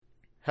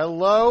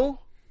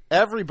Hello,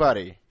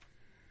 everybody.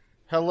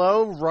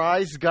 Hello,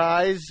 Rise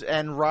Guys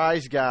and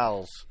Rise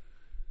Gals.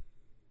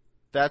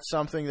 That's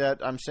something that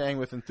I'm saying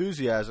with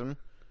enthusiasm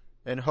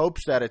in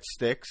hopes that it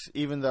sticks,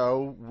 even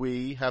though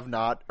we have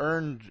not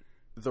earned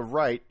the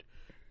right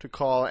to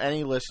call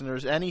any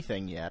listeners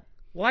anything yet.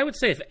 Well, I would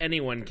say if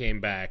anyone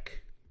came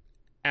back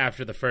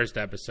after the first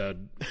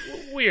episode,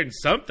 we earned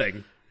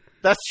something.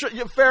 That's true.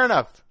 Yeah, fair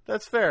enough.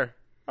 That's fair.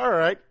 All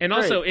right. And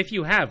great. Also, if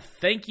you have,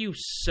 thank you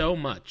so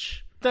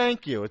much.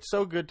 Thank you. It's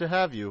so good to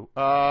have you.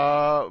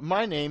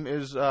 My name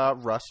is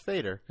Russ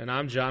Fader. And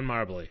I'm John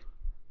Marbley.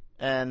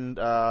 And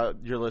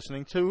you're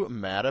listening to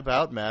Mad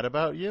About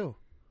You.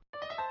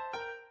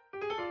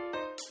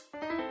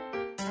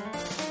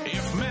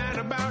 If Mad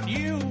About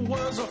You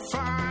was a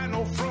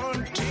final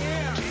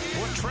frontier,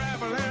 we're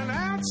traveling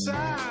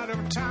outside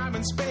of time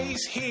and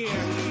space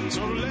here.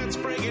 So let's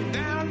break it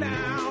down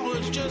now.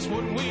 It's just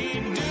what we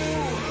do.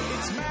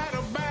 It's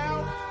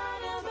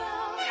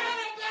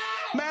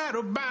Mad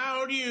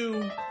About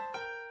You.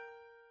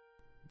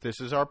 This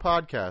is our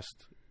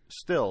podcast.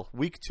 Still,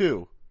 week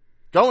 2.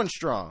 Going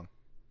strong.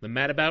 The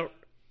Mad About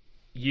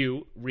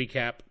You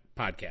recap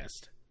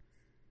podcast.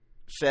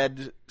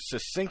 Said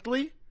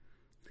succinctly.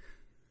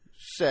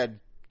 Said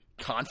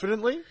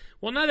confidently.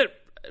 Well, now that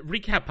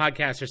recap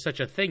podcasts are such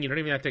a thing, you don't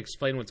even have to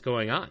explain what's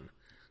going on.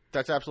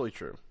 That's absolutely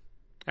true.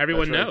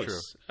 Everyone That's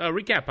knows. A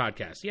recap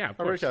podcast, yeah, of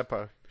course. A recap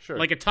pod, sure.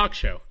 Like a talk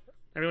show.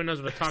 Everyone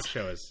knows what a talk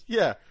show is.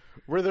 Yeah,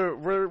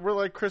 we're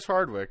like Chris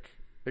Hardwick,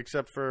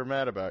 except for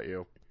Mad About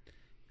You.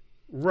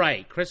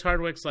 Right. Chris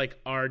Hardwick's like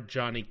our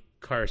Johnny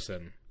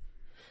Carson.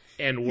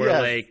 And we're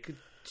like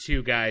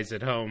two guys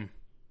at home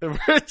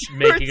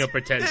making a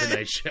pretend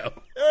Tonight Show.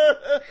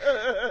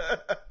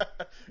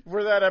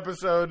 We're that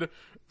episode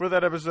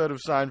of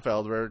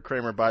Seinfeld where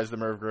Kramer buys the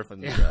Merv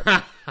Griffin.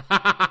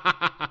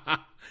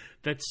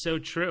 That's so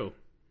true.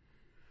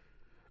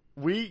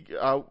 We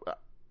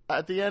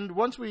at the end,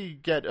 once we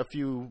get a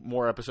few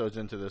more episodes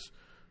into this,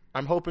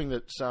 I'm hoping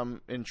that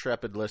some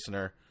intrepid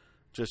listener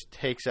just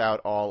takes out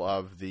all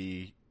of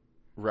the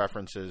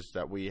references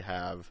that we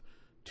have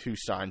to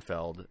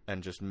Seinfeld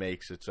and just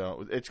makes its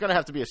own. It's going to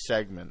have to be a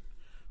segment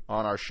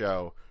on our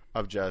show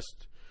of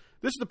just,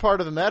 this is the part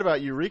of the Mad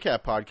About You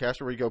recap podcast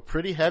where we go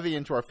pretty heavy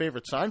into our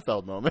favorite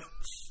Seinfeld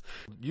moments.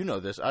 You know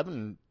this. I've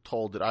been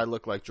told that I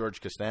look like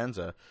George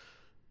Costanza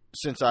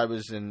since I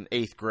was in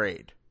 8th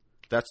grade.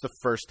 That's the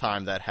first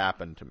time that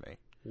happened to me.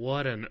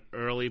 What an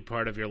early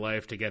part of your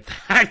life to get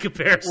that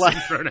comparison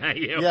thrown at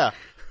you. Yeah.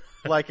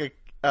 Like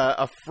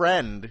a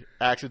friend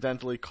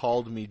accidentally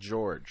called me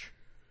George.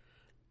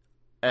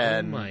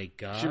 And oh my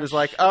gosh. she was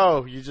like,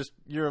 "Oh,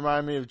 you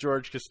remind me of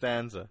George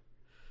Costanza."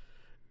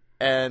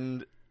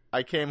 And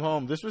I came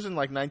home. This was in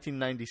like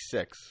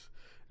 1996.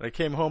 And I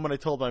came home and I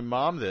told my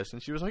mom this,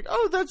 and she was like,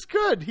 "Oh, that's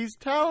good. He's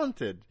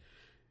talented."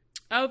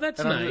 Oh,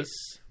 that's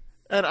nice.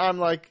 And I'm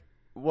like,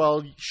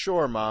 "Well,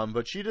 sure, Mom,"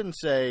 but she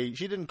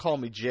didn't call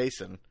me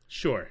Jason.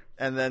 Sure.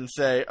 And then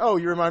say, "Oh,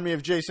 you remind me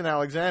of Jason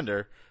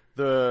Alexander,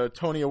 the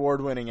Tony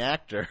Award-winning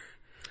actor."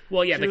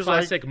 Well, yeah, she the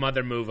classic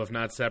mother move of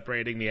not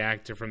separating the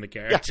actor from the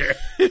character.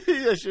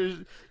 Yeah,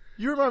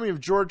 you remind me of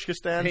George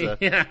Costanza,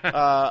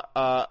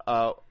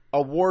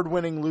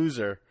 award-winning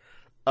loser.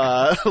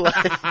 So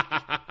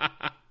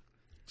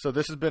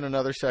this has been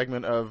another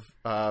segment of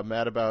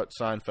Mad About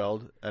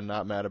Seinfeld and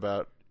not Mad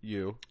About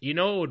You. You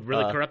know what would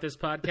really corrupt this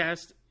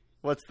podcast?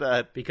 What's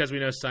that? Because we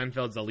know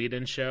Seinfeld's the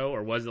lead-in show,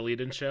 or was the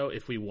lead-in show,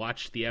 if we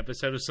watched the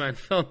episode of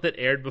Seinfeld that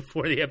aired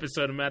before the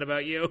episode of Mad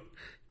About You,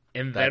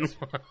 and then...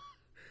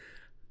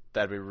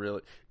 That'd be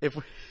really... If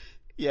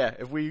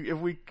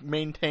we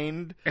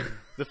maintained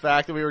the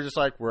fact that we were just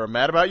like, we're a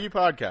Mad About You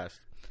podcast.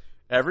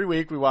 Every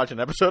week we watch an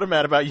episode of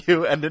Mad About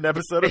You and an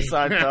episode of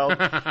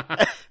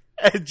Seinfeld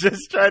and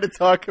just try to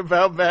talk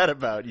about Mad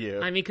About You.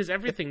 I mean, because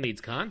everything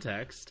needs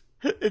context.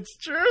 It's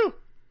true.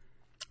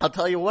 I'll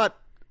tell you what.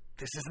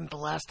 This isn't the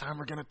last time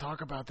we're going to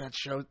talk about that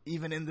show,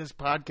 even in this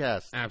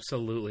podcast.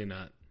 Absolutely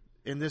not.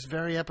 In this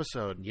very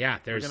episode. Yeah,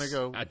 there's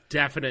a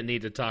definite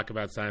need to talk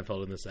about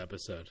Seinfeld in this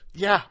episode.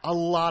 Yeah, a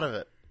lot of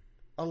it.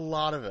 A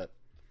lot of it.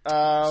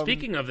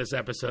 Speaking of this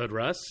episode,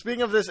 Russ.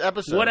 Speaking of this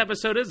episode. What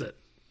episode is it?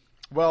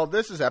 Well,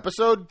 this is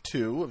episode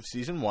 2 of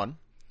season 1.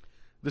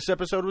 This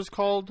episode was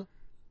called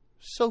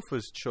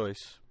Sofa's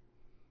Choice.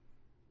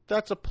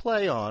 That's a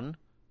play on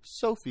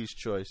Sophie's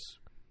Choice,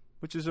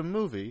 which is a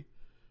movie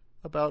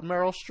about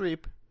Meryl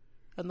Streep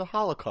and the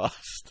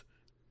Holocaust.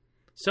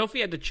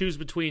 Sophie had to choose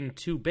between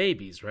 2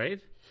 babies,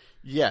 right?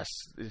 Yes.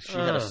 She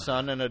had a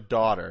son and a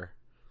daughter.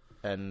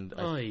 And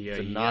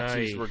the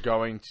Nazis were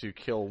going to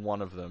kill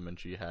one of them, and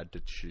she had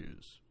to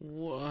choose.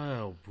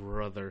 Wow,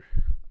 brother.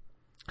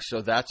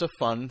 So that's a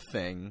fun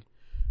thing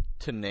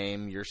to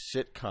name your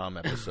sitcom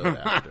episode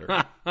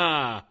after.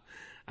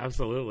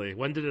 Absolutely.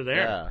 When did it air?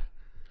 Yeah.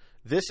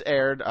 This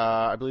aired,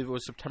 I believe it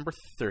was September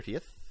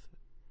 30th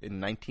in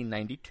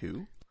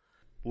 1992.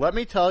 Let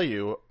me tell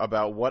you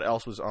about what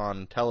else was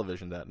on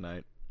television that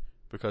night,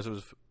 because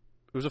it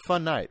was a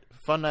fun night.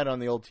 Fun night on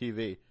the old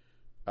TV.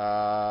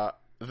 The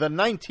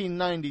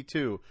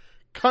 1992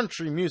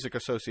 Country Music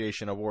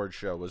Association Award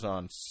show was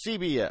on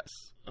CBS.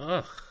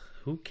 Ugh,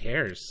 who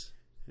cares?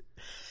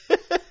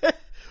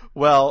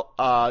 Well,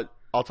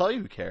 I'll tell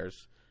you who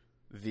cares.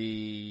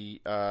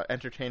 The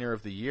Entertainer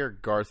of the Year,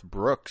 Garth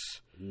Brooks,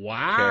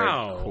 Wow.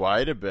 cared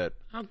quite a bit.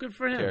 Oh, good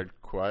for him. Cared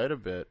quite a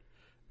bit.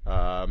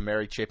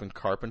 Mary Chapin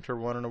Carpenter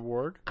won an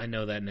award. I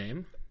know that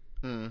name.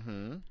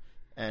 Mm-hmm.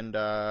 And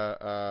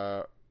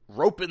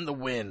Rope in the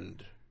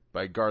Wind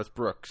by Garth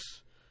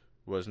Brooks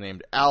was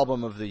named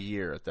Album of the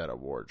Year at that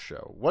award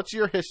show. What's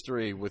your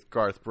history with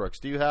Garth Brooks?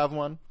 Do you have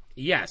one?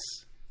 Yes.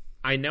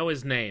 I know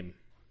his name.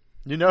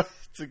 You know,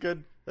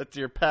 that's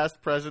your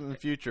past, present, and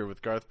future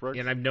with Garth Brooks.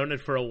 And I've known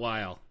it for a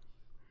while.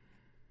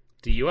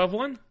 Do you have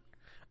one?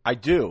 I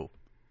do.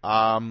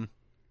 My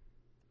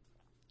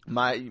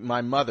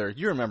mother,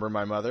 you remember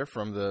my mother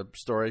from the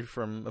story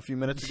from a few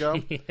minutes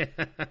ago?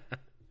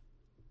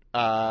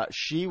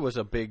 She was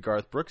a big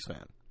Garth Brooks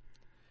fan.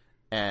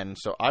 And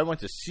so I went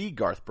to see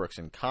Garth Brooks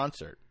in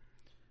concert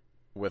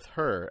with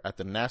her at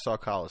the Nassau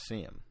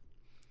Coliseum,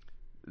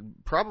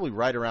 probably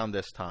right around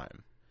this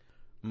time.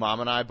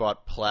 Mom and I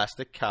bought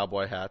plastic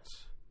cowboy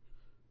hats,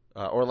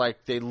 or like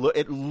it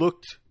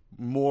looked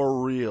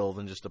more real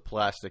than just a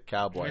plastic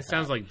cowboy hat. It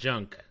sounds like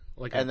junk.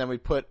 And then we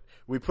put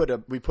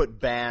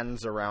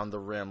bands around the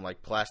rim,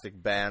 like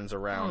plastic bands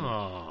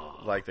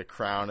around like the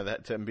crown of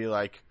that, to be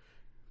like,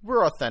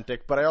 we're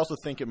authentic. But I also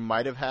think they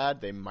might have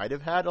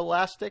had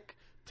elastic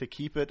to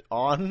keep it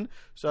on,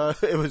 so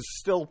it was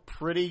still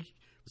pretty.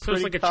 So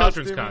it's like a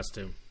children's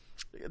costume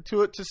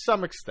to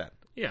some extent.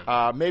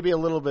 Yeah, maybe a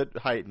little bit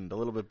heightened, a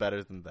little bit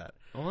better than that.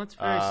 Oh, that's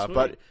very sweet.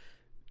 But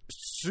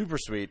super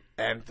sweet,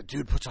 and the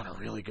dude puts on a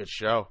really good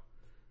show.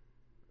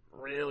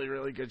 Really,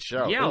 really good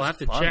show. Yeah, I'll have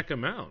to check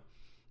him out.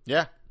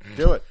 Yeah,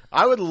 do it.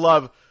 I would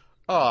love,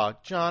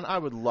 John, I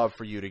would love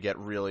for you to get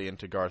really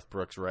into Garth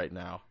Brooks right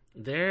now.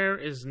 There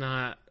is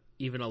not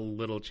even a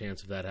little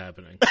chance of that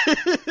happening.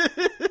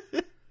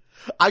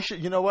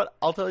 You know what?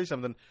 I'll tell you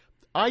something.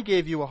 I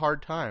gave you a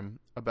hard time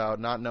about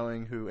not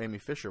knowing who Amy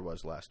Fisher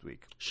was last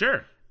week.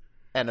 Sure.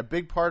 And a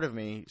big part of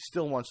me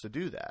still wants to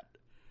do that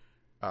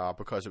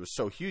because it was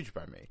so huge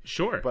by me.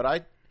 Sure. But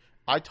I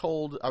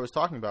was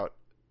talking about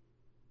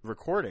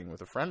recording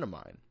with a friend of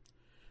mine,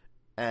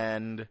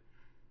 and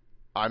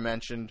I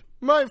mentioned,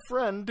 my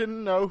friend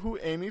didn't know who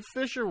Amy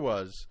Fisher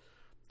was.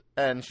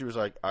 And she was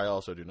like, I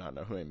also do not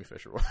know who Amy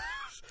Fisher was.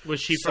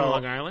 Was she from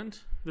Long Island?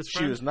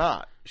 She was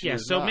not.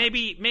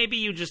 Maybe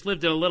you just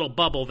lived in a little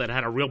bubble that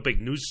had a real big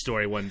news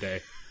story one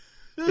day.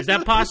 Is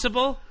that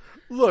possible?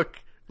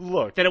 Look.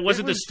 That it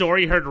wasn't the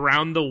story heard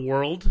around the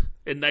world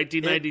in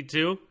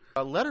 1992?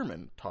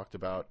 Letterman talked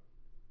about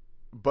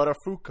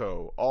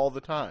Buttafuoco all the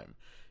time.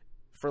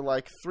 For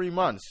like 3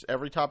 months,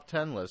 every top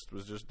 10 list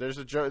was just, there's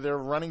a joke, they're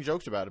running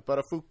jokes about it.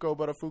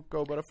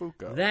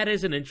 Buttafuoco. That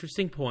is an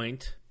interesting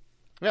point.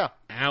 Yeah.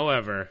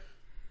 However,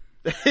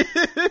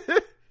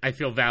 I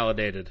feel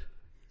validated.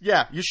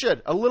 Yeah, you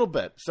should. A little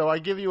bit. So I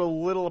give you a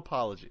little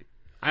apology.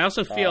 I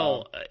also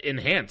feel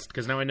enhanced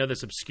because now I know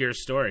this obscure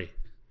story.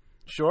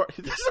 Sure.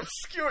 This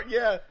obscure,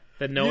 yeah.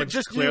 That no one's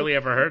clearly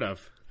ever heard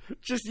of.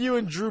 Just you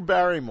and Drew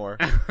Barrymore.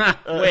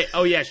 Wait,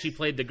 oh yeah, she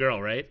played the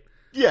girl, right?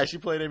 Yeah, she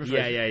played Amy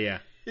Fisher. Yeah.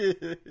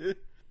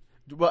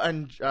 Well,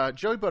 and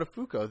Joey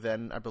Buttafuoco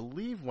then, I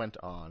believe, went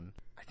on.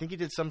 I think he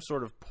did some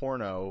sort of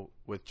porno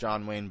with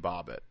John Wayne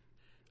Bobbitt.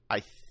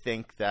 I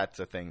think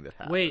that's a thing that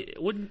happened. Wait,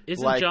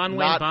 isn't John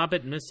Wayne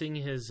Bobbitt missing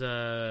his...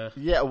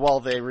 Yeah, well,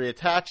 they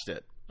reattached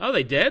it. Oh,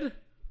 they did?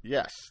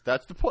 Yes,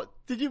 that's the point.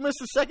 Did you miss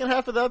the second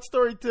half of that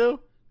story,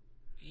 too?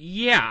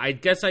 Yeah, I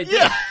guess I did.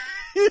 Yeah.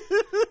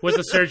 Was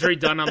the surgery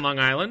done on Long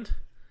Island?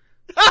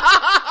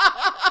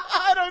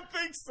 I don't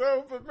think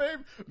so, but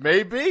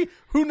maybe.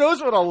 Who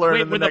knows what I'll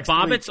learn in the next week.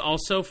 Were the Bobbitts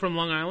also from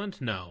Long Island?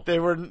 No. They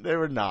were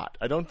not.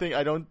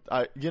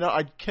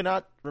 I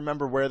cannot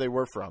remember where they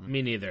were from.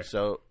 Me neither.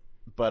 So...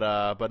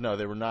 But no,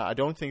 they were not. I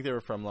don't think they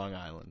were from Long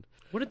Island.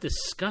 What a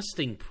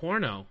disgusting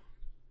porno!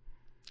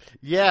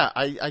 Yeah,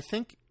 I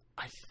think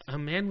a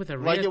man with a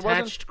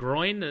reattached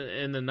groin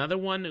and another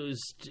one who's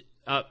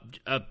a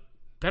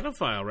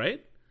pedophile,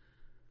 right?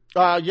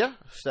 Yeah,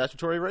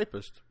 statutory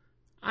rapist.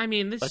 I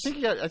mean, this. I think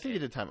he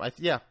did time.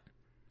 Yeah,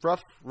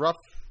 rough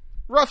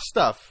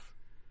stuff.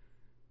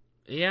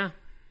 Yeah.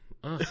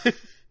 Do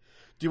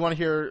you want to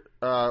hear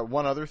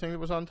one other thing that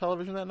was on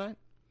television that night?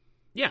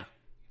 Yeah.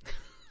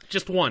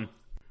 Just one.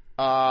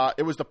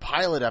 It was the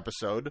pilot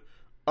episode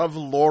of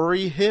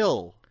Laurey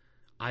Hill.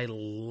 I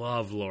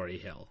love Laurey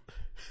Hill.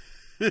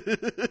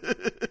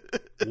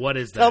 What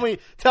is that?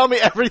 Tell me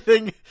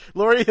everything.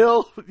 Laurey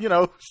Hill,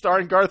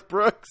 starring Garth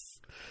Brooks.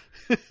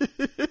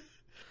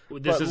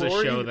 This is a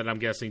show that I'm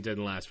guessing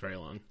didn't last very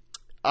long.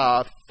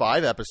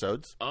 5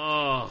 episodes.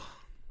 Oh.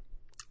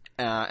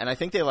 And I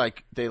think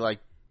they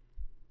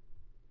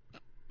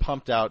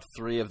pumped out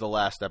 3 of the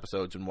last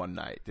episodes in one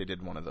night. They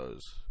did one of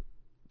those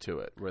to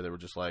it where they were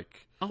just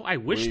like, oh, I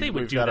wish they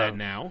would do that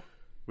now.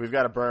 We've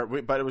got to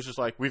burn, but it was just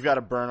like, we've got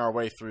to burn our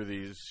way through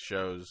these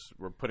shows.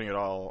 We're putting it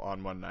all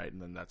on one night,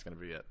 and then that's going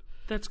to be it.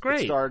 That's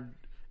great.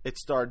 It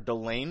starred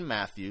Delane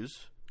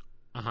Matthews,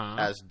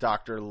 as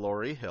Dr.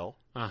 Laurie Hill.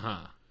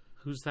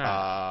 Who's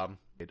that?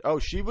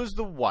 She was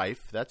the wife.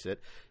 That's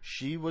it.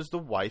 She was the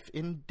wife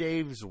in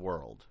Dave's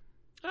World.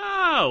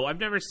 Oh, I've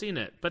never seen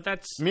it, but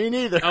that's... Me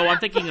neither. Oh, I'm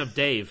thinking of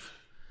Dave.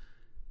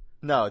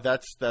 No,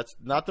 that's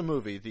not the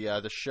movie.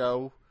 The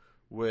show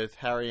with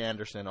Harry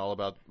Anderson, all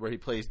about where he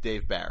plays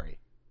Dave Barry.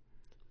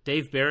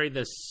 Dave Barry,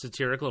 the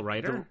satirical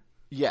writer?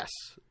 Yes.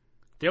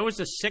 There was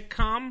a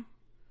sitcom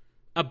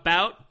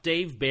about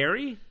Dave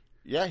Barry?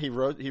 Yeah, he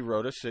wrote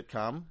a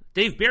sitcom.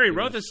 Dave Barry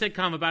wrote the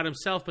sitcom about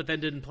himself, but then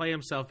didn't play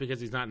himself because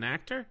he's not an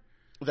actor?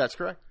 That's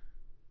correct.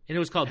 And it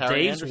was called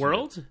Harry Dave's Anderson.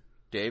 World?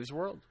 Dave's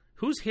World.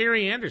 Who's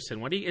Harry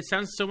Anderson? It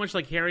sounds so much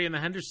like Harry and the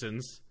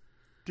Hendersons.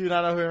 Do you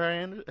not know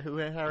who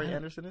Harry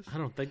Anderson is? I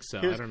don't think so.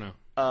 I don't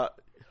know.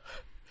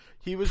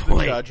 He was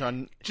the judge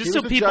on... Just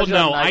so people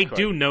know, I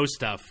do know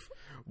stuff.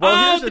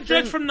 Well, the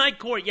judge from Night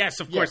Court. Yes,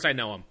 of course I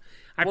know him.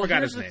 I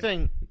forgot his name. Here's the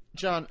thing,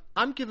 John.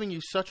 I'm giving you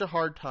such a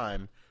hard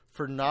time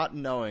for not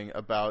knowing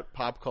about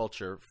pop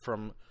culture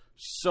from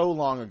so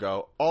long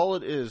ago. All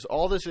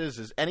this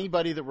is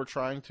anybody that we're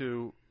trying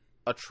to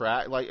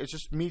attract. Like, it's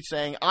just me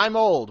saying, I'm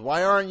old.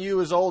 Why aren't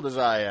you as old as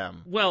I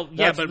am? Well,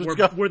 yeah, but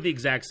we're the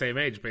exact same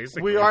age,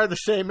 basically. We are the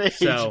same age,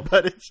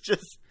 but it's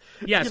just...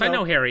 Yes, I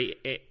know Harry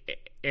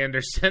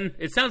Anderson.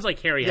 It sounds like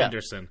Harry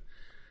Henderson.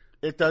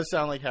 It does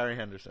sound like Harry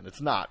Henderson.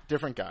 It's not.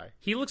 Different guy.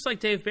 He looks like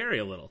Dave Barry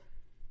a little.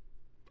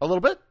 A little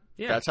bit?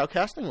 Yeah. That's how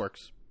casting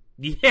works.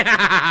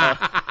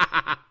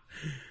 Yeah.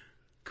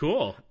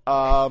 Cool.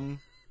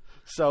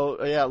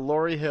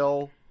 Laurie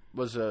Hill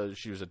was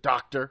a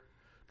doctor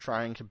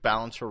trying to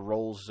balance her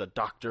roles as a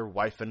doctor,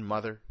 wife, and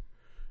mother.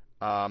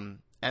 And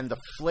the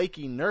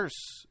flaky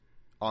nurse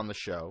on the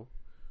show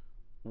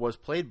was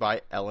played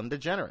by Ellen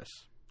DeGeneres.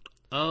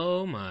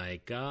 Oh my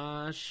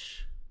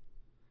gosh.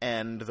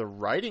 And the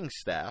writing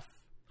staff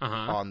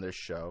on this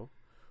show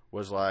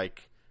was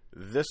like,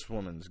 this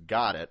woman's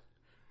got it.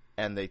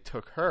 And they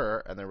took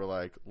her and they were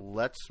like,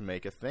 let's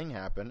make a thing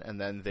happen. And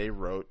then they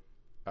wrote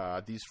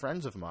These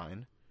Friends of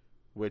Mine,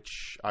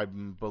 which I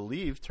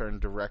believe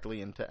turned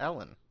directly into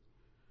Ellen.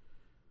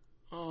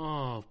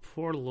 Oh,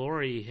 poor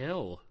Laurie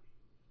Hill.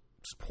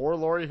 Poor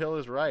Laurie Hill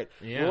is right.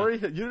 Yeah. Laurie,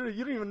 you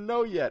don't even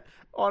know yet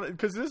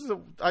because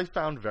I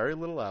found very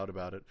little out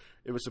about it.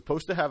 It was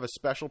supposed to have a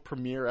special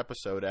premiere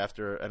episode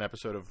after an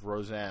episode of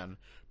Roseanne,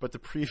 but the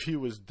preview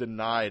was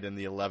denied in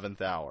the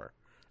 11th hour,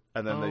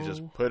 and then they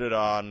just put it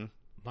on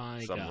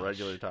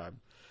regular time.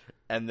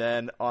 And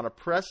then on a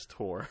press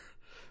tour,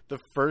 the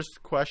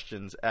first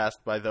questions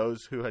asked by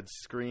those who had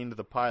screened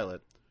the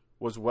pilot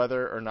was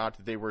whether or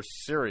not they were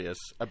serious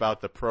about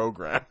the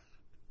program.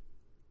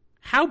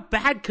 How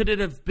bad could it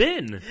have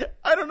been?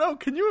 I don't know.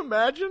 Can you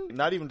imagine?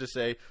 Not even to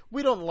say,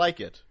 we don't like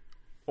it,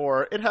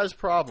 or it has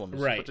problems.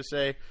 Right. But to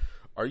say,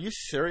 are you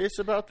serious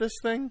about this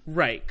thing?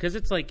 Right, because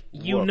it's like,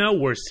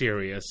 we're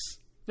serious.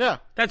 Yeah.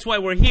 That's why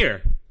we're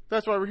here.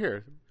 That's why we're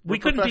here. We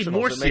couldn't be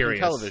more serious.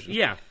 Television.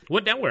 Yeah.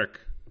 What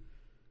network?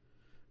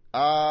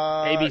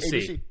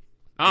 ABC.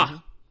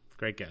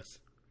 Great guess.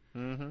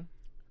 Mm-hmm.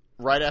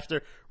 Right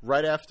after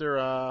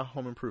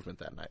Home Improvement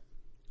that night.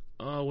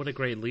 Oh, what a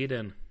great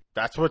lead-in.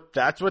 That's what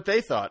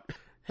they thought.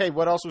 Hey,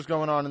 what else was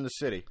going on in the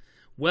city?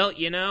 Well,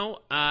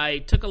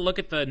 I took a look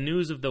at the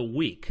news of the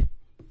week,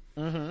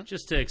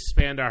 just to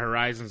expand our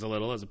horizons a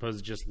little, as opposed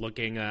to just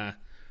looking at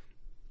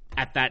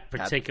that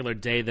particular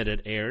day that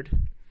it aired.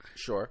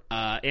 Sure.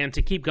 And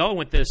to keep going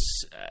with this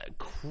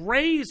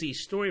crazy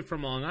story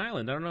from Long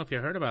Island. I don't know if you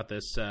heard about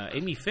this.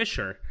 Amy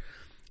Fisher,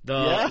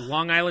 the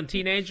Long Island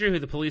teenager who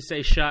the police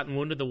say shot and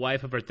wounded the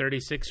wife of her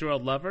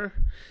 36-year-old lover,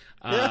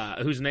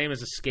 whose name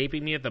is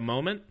escaping me at the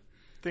moment.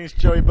 I think it's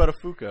Joey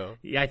Buttafuoco.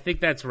 Yeah, I think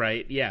that's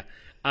right. Yeah.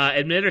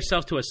 Admitted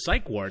herself to a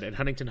psych ward at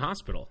Huntington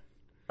Hospital.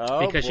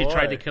 Oh, because she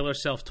tried to kill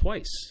herself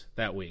twice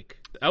that week.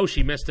 Oh,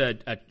 she missed a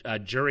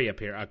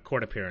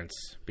court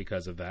appearance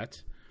because of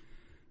that.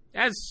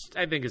 As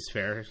I think is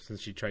fair,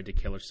 since she tried to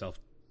kill herself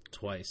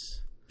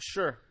twice.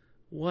 Sure.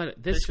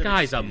 This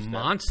guy's a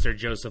monster,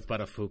 Joseph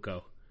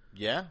Buttafuoco.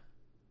 Yeah.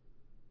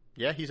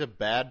 Yeah, he's a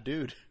bad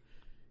dude.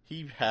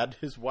 He had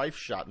his wife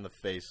shot in the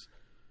face.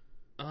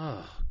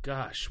 Oh,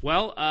 gosh.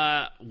 Well,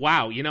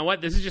 wow. You know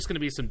what? This is just going to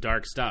be some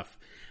dark stuff.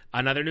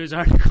 Another news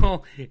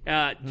article.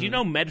 Do you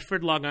know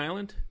Medford, Long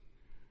Island?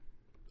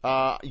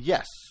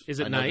 Yes. Is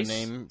it I know nice? The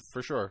name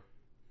for sure.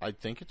 I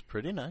think it's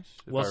pretty nice.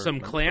 Well, some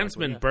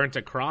Klansmen burnt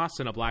a cross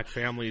in a black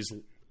family's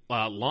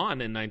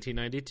lawn in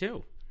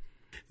 1992.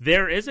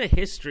 There is a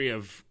history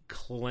of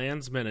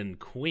Klansmen in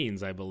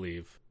Queens, I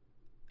believe.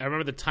 I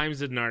remember the Times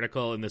did an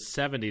article in the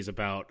 70s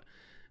about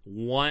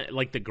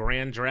the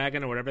Grand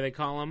Dragon or whatever they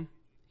call him.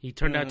 He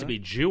turned out to be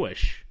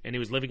Jewish, and he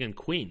was living in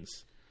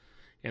Queens.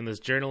 And this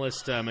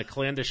journalist,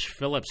 McClandish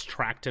Phillips,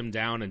 tracked him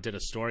down and did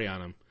a story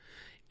on him.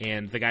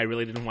 And the guy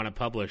really didn't want to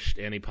publish,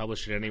 and he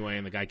published it anyway,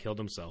 and the guy killed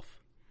himself.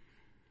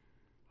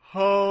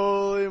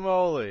 Holy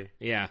moly.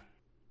 Yeah.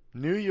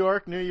 New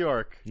York, New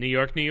York. New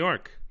York, New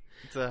York.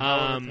 It's a hell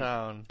of a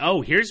town.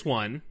 Oh, here's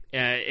one.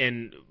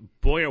 And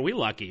boy, are we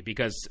lucky,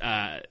 because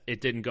it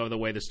didn't go the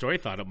way the story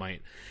thought it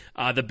might.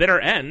 The Bitter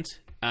End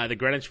the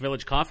Greenwich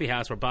Village Coffee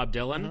House where Bob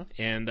Dylan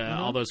and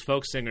all those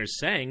folk singers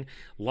sang,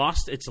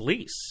 lost its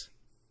lease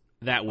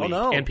that week. Oh,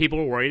 no. And people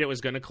were worried it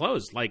was going to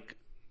close. Like,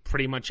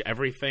 pretty much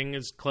everything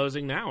is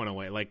closing now in a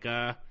way. Like,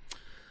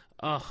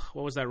 what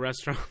was that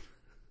restaurant?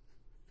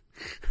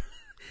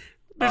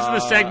 This is the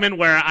segment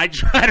where I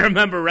try to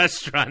remember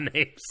restaurant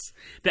names.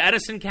 The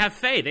Edison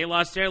Cafe, they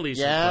lost their lease.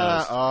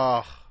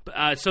 Yeah.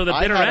 So the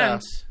bitter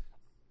end.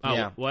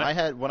 What? I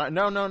had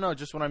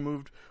just when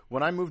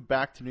I moved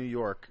back to New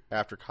York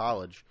after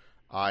college,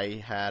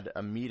 I had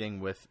a meeting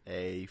with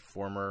a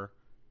former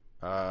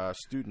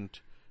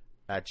student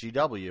at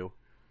GW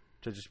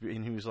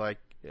and he was like,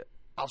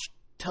 "I'll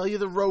tell you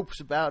the ropes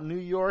about New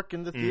York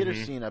and the theater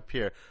scene up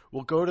here.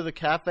 We'll go to the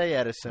Cafe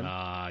Edison."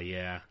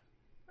 Yeah.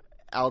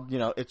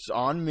 It's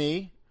on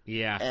me.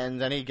 Yeah.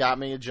 And then he got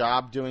me a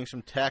job doing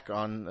some tech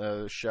on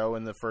a show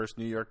in the first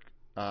New York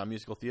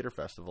Musical Theater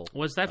Festival.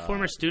 Was that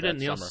former student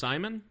Neil summer.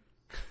 Simon?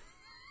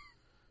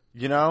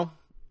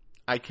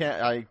 I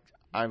can't.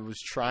 I was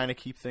trying to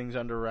keep things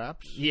under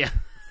wraps. Yeah.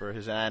 For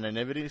his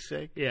anonymity's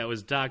sake. Yeah, it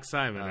was Doc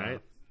Simon, right?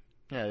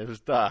 Yeah, it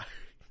was Doc.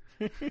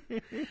 it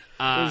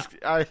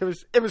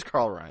was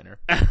Carl Reiner.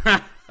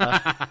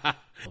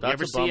 You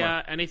ever see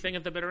anything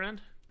at the bitter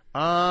end?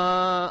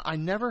 I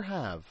never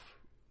have,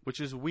 which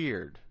is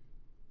weird.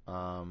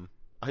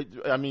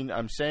 I mean,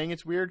 I'm saying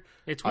it's weird.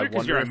 It's weird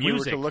because you're a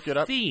music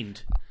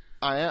fiend.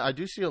 I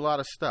do see a lot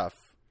of stuff.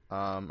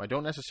 I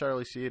don't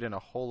necessarily see it in a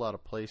whole lot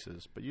of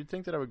places, but you'd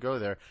think that I would go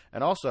there.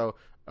 And also,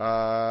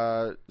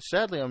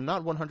 sadly, I'm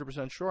not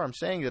 100% sure. I'm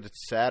saying that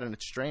it's sad and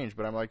it's strange,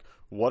 but I'm like,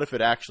 what if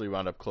it actually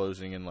wound up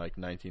closing in like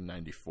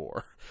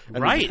 1994?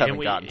 And right, we just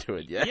haven't gotten to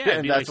it yet. Yeah,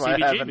 and that's like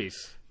why I haven't.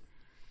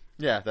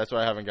 Yeah, that's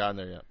why I haven't gotten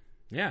there yet.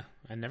 Yeah,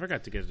 I never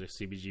got to get to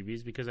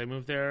CBGB's because I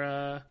moved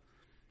there.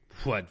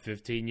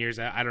 15 years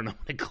out? I don't know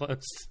when it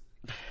closed.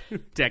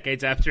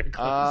 Decades after it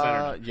closed. I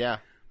don't know. Yeah,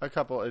 a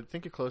couple. I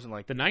think it closed in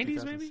like the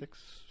 90s, maybe. 2006,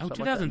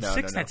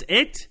 2006. That's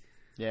it.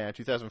 Yeah,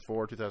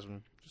 2004,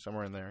 2000,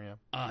 somewhere in there. Yeah.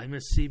 I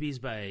missed CB's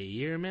by a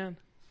year, man.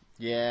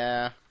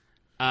 Yeah.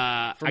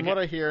 From what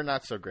I hear,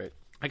 not so great.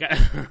 I got.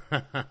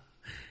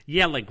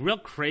 Yeah, like real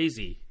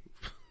crazy,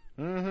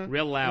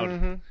 real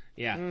loud.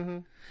 Yeah.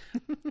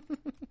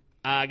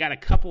 I got a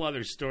couple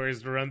other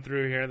stories to run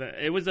through here.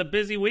 It was a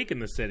busy week in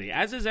the city,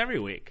 as is every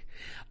week.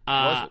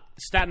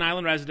 Staten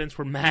Island residents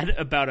were mad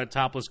about a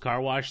topless car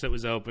wash that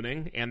was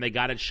opening, and they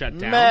got it shut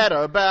down. Mad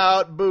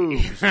about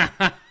boobs.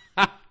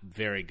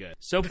 Very good.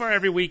 So far,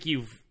 every week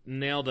you've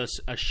nailed us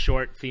a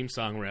short theme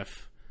song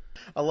riff.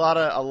 A lot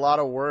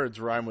of words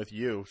rhyme with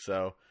you.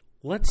 So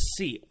let's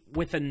see.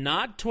 With a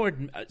nod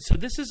toward, so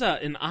this is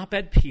an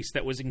op-ed piece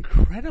that was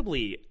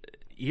incredibly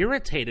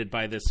irritated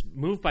by this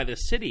move by the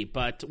city,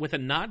 but with a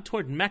nod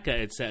toward Mecca,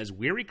 it says,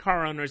 "Weary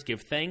car owners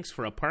give thanks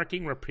for a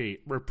parking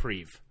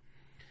reprieve."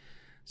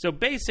 So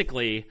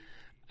basically,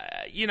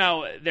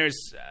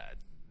 there's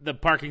the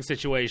parking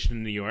situation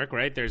in New York,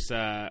 right? There's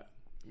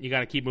you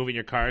got to keep moving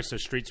your cars so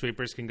street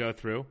sweepers can go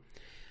through.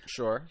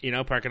 Sure.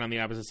 Parking on the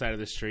opposite side of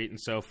the street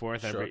and so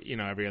forth. Sure.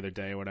 Every other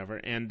day or whatever.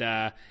 And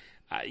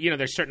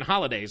there's certain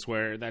holidays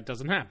where that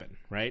doesn't happen,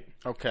 right?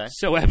 Okay.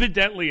 So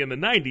evidently in the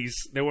 90s,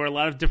 there were a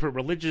lot of different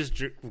religious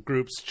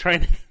groups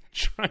trying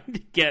to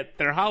get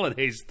their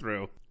holidays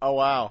through. Oh,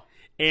 wow.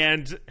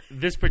 And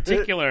this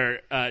particular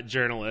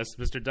journalist,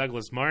 Mr.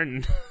 Douglas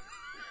Martin,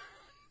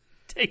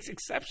 takes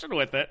exception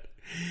with it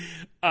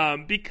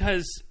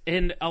because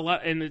and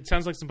it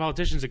sounds like some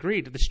politicians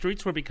agreed, the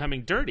streets were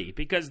becoming dirty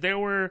because there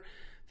were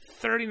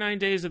 39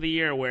 days of the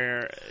year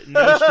where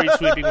no street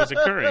sweeping was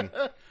occurring.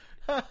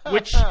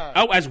 Which,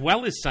 as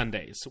well as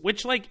Sundays,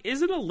 which,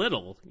 isn't a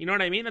little. You know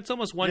what I mean? That's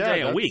almost one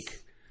day a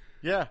week.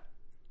 Yeah.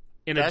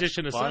 In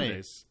addition to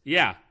Sundays.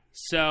 Yeah.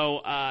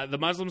 So the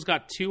Muslims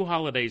got 2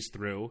 holidays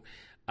through.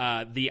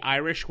 The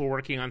Irish were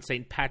working on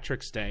St.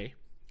 Patrick's Day,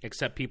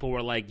 except people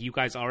were like, you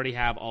guys already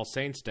have All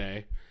Saints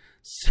Day.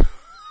 So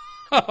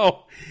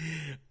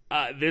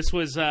this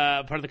was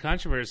part of the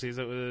controversies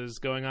that was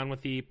going on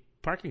with the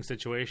parking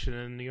situation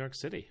in New York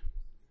City.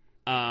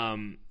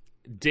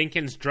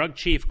 Dinkins' drug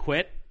chief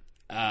quit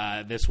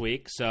this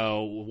week,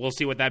 so we'll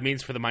see what that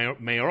means for the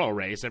mayoral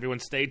race. Everyone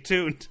stay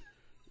tuned.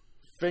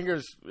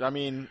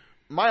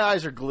 My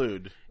eyes are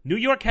glued. New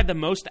York had the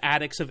most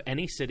addicts of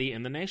any city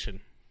in the nation.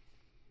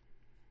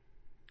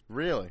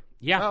 Really?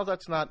 Yeah. Well,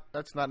 that's not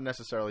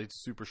necessarily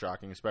super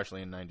shocking,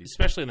 especially in the 90s.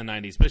 Especially in the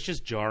 90s, but it's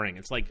just jarring.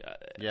 It's like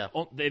yeah.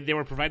 They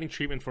were providing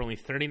treatment for only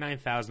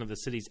 39,000 of the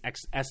city's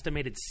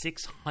estimated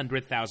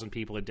 600,000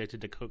 people addicted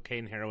to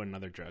cocaine, heroin, and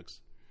other drugs.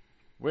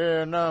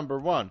 We're number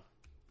one.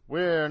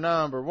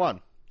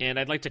 And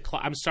I'd like to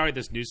I'm sorry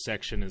this news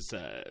section is...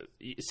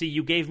 see,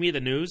 you gave me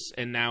the news,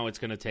 and now it's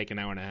going to take an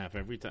hour and a half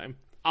every time.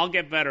 I'll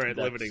get better at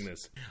limiting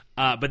this.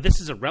 But this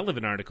is a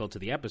relevant article to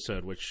the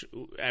episode, which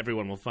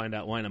everyone will find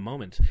out why in a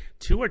moment.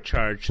 2 are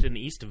charged in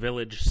East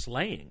Village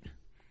slaying.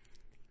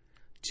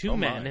 2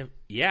 men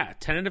have,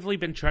 tentatively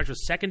been charged with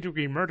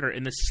second-degree murder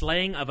in the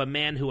slaying of a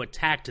man who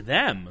attacked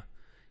them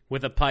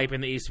with a pipe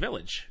in the East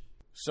Village.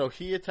 So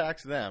he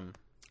attacks them.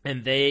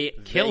 And they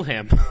kill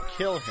him.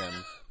 Kill him.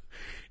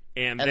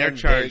 and And they're then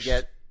they charged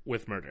get-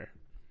 with murder.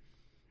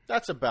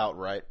 That's about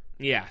right.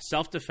 Yeah,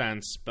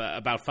 self-defense. But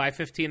about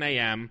 5:15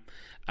 a.m.,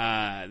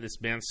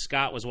 this man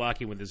Scott was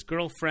walking with his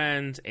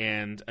girlfriend,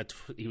 and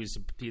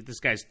this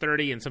guy's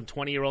 30, and some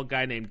 20-year-old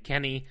guy named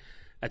Kenny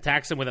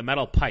attacks him with a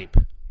metal pipe.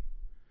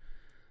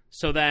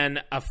 So then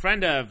a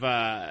friend of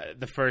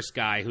the first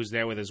guy, who's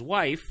there with his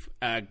wife,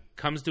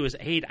 comes to his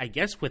aid, I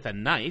guess with a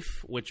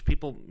knife, which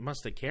people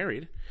must have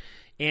carried,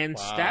 and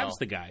stabs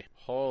the guy.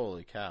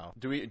 Holy cow!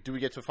 Do we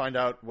get to find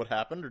out what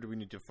happened, or do we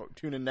need to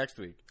tune in next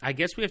week? I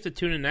guess we have to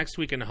tune in next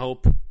week and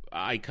hope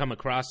I come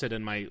across it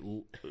in my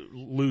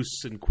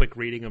loose and quick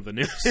reading of the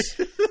news.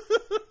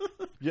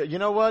 Yeah, you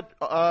know what,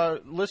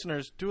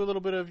 listeners, do a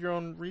little bit of your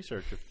own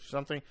research. If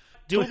something,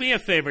 Do me a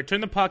favor. Turn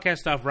the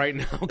podcast off right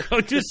now. Go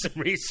do some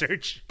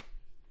research.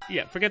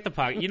 Yeah, forget the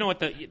podcast. You know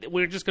what?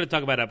 We're just going to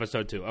talk about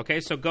episode 2,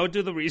 okay? So go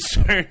do the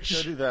research.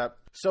 go do that.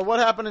 So what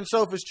happened in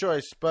Sophie's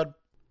Choice, bud?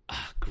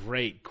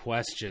 Great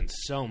question.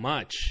 So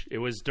much. It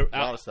was A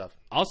lot of stuff.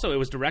 Also, it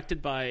was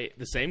directed by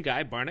the same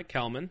guy, Barnett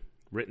Kellman,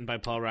 written by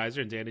Paul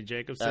Reiser and Danny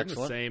Jacobson.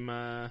 Excellent. The same,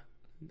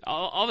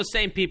 all the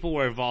same people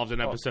were involved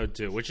in episode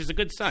 2, which is a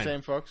good sign.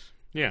 Same folks.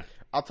 Yeah.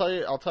 I'll tell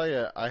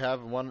you. I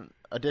have one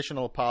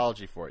additional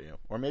apology for you,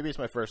 or maybe it's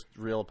my first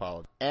real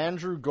apology.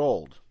 Andrew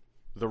Gold,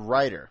 the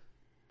writer,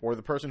 or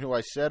the person who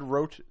I said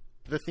wrote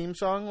the theme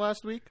song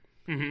last week,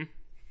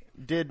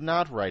 did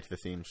not write the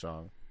theme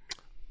song.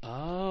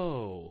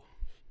 Oh.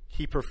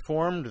 He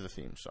performed the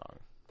theme song.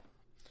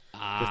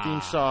 The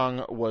theme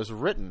song was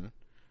written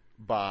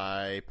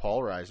by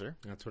Paul Reiser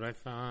That's what I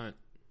thought.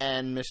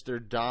 and Mr.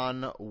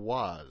 Don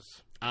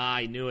Was.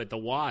 I knew it. The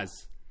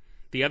Waz.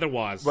 The other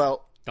Waz.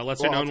 Well, the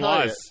lesser-known I'll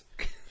tell Waz.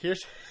 you,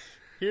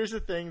 here's the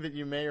thing that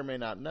you may or may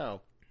not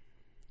know.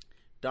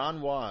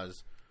 Don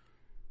Was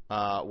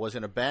was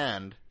in a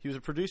band. He was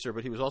a producer,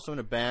 but he was also in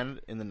a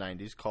band in the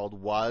 90s called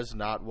Was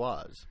Not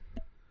Was.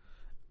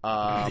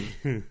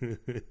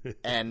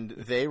 And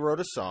they wrote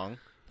a song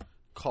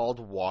called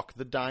Walk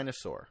the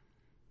Dinosaur.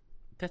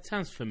 That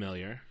sounds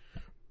familiar.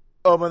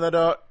 Open the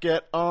door,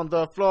 get on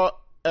the floor.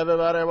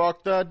 Everybody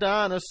walk the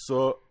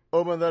dinosaur.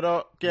 Open the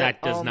door, get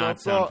That does on not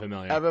the floor. sound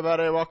familiar.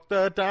 Everybody walk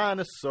the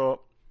dinosaur.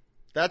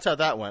 That's how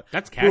that went.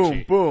 That's catchy.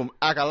 Boom, boom,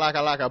 aka laka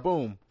laka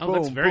boom. Oh, boom,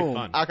 that's very boom,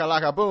 fun. Aka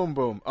laka boom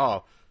boom.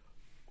 Oh,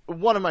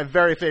 one of my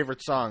very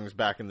favorite songs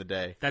back in the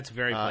day. That's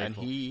very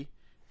playful.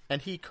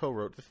 And he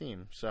co-wrote the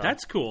theme. So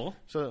That's cool.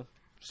 so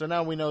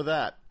now we know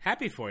that.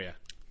 Happy for you.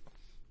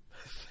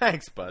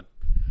 Thanks, bud.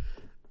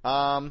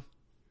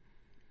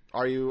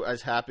 Are you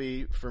as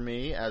happy for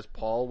me as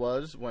Paul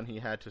was when he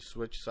had to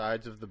switch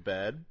sides of the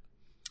bed?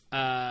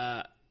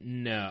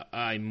 No,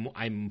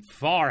 I'm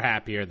far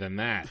happier than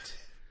that.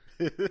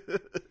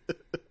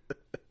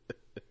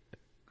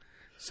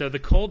 So the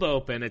cold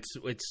open,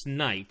 it's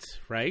night,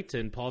 right?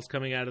 And Paul's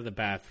coming out of the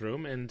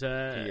bathroom, and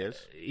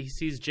he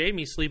sees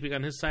Jamie sleeping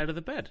on his side of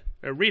the bed,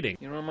 or reading.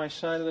 You're on my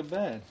side of the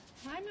bed.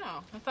 I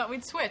know. I thought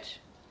we'd switch.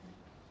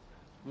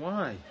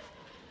 Why?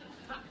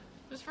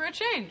 Just for a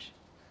change.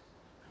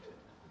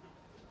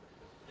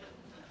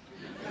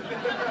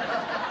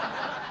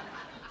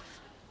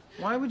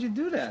 Why would you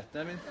do that?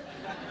 I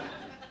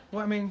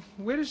mean,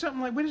 where does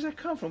that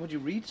come from? Would you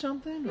read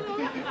something?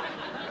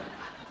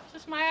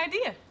 Just my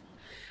idea.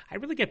 I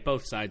really get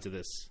both sides of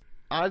this.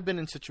 I've been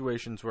in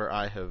situations where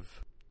I have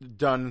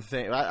done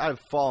things. I've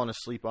fallen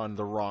asleep on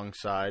the wrong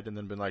side and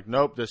then been like,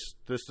 nope, this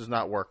does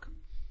not work.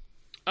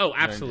 Oh,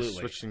 And then absolutely. just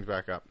switch things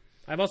back up.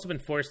 I've also been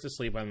forced to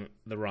sleep on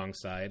the wrong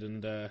side,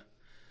 and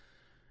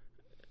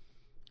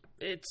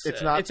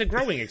it's a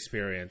growing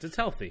experience. It's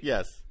healthy.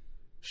 Yes.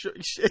 Sure,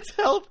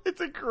 it's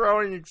a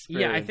growing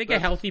experience. Yeah, I think a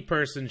healthy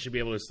person should be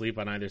able to sleep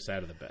on either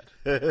side of the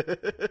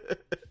bed.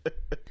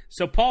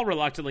 So Paul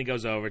reluctantly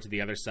goes over to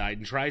the other side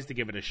and tries to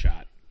give it a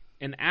shot,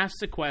 and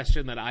asks a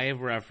question that I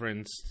have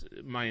referenced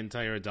my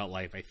entire adult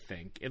life, I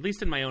think, at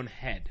least in my own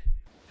head.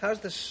 How's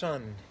the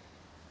sun?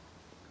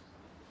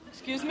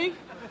 Excuse me?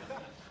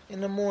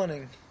 In the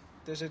morning,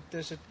 does it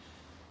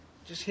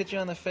just hit you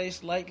on the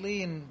face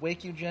lightly and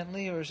wake you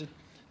gently, or is it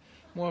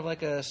more of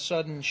like a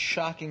sudden,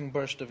 shocking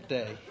burst of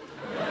day?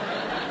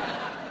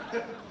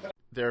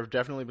 There have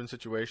definitely been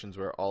situations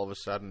where all of a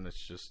sudden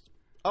it's just,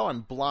 oh,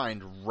 I'm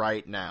blind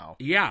right now.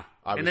 Yeah.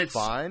 I and was it's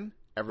fine.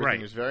 Everything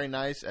right. was very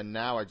nice, and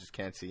now I just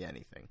can't see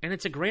anything. And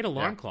it's a great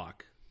alarm Yeah.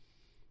 clock.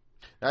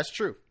 That's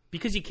true.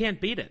 Because you can't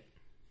beat it.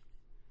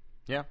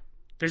 Yeah.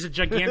 There's a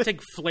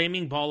gigantic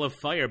flaming ball of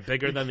fire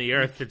bigger than the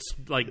earth. It's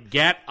like,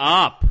 get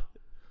up.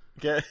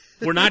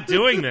 We're not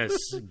doing this.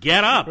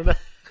 Get up.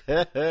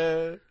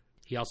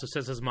 He also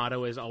says his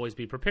motto is always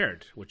be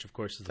prepared, which of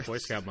course is the Boy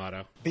Scout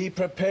motto. Be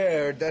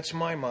prepared. That's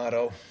my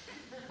motto.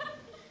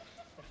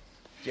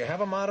 Do you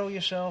have a motto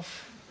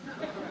yourself?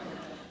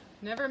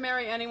 Never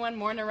marry anyone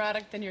more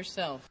neurotic than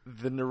yourself.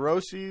 The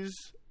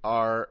neuroses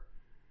are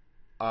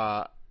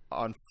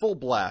on full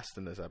blast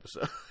in this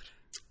episode.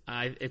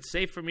 It's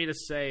safe for me to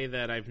say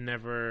that I've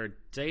never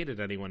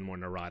dated anyone more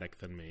neurotic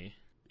than me.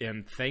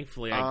 And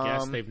thankfully, I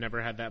guess they've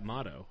never had that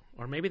motto.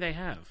 Or maybe they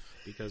have,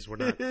 because we're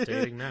not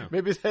dating now.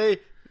 Maybe they...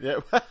 Yeah.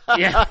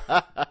 Yeah.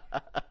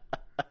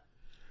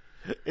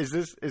 Is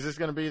this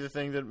going to be the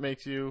thing that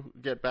makes you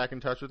get back in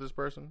touch with this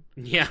person?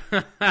 Yeah.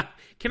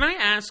 Can I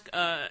ask?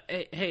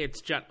 Hey,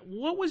 it's John.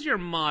 What was your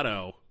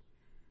motto?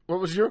 What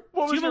was your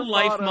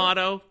life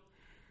motto?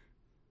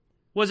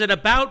 Was it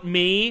about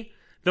me?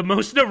 The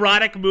most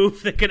neurotic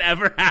move that could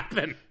ever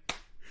happen.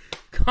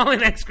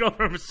 Calling an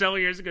ex-girlfriend from several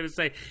years ago to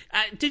say,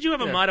 did you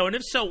have a motto? And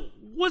if so,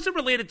 was it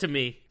related to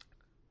me?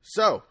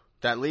 So,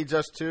 that leads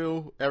us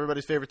to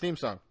everybody's favorite theme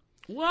song.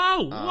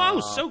 Whoa,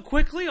 so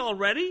quickly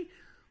already?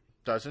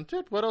 Doesn't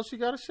it? What else you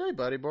got to say,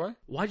 buddy boy?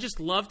 Well, I just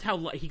loved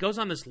how he goes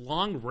on this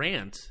long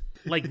rant.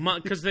 Like,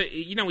 because,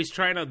 he's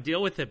trying to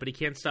deal with it, but he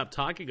can't stop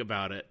talking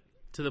about it.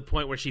 To the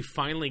point where she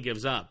finally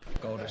gives up.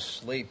 Go to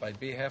sleep. I'd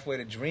be halfway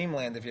to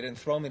dreamland if you didn't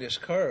throw me this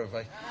curve.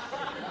 I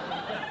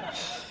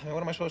mean,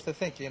 what am I supposed to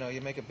think? You know,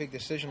 you make a big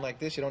decision like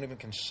this, you don't even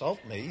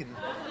consult me. And,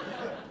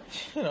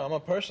 you know, I'm a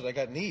person. I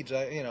got needs.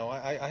 I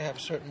have a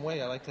certain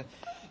way. I like to...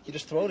 You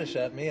just throw this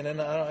at me, and then,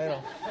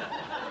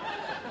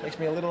 makes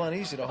me a little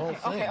uneasy, the whole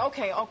thing.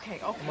 Okay.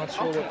 I'm not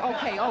sure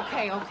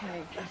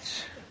Okay.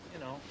 It's,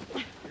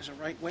 there's a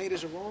right way,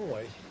 there's a wrong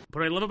way.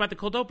 What I love about the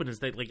cold open is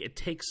that, like, it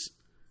takes...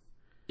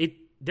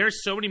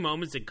 There's so many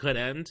moments it could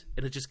end,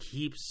 and it just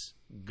keeps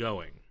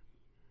going.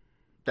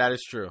 That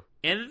is true.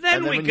 And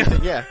then we go.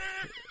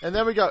 And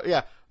then we go.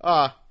 Yeah.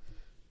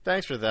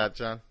 Thanks for that,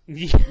 John.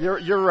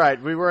 You're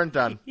right. We weren't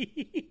done.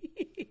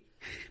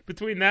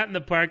 Between that and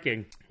the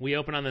parking, we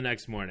open on the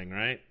next morning,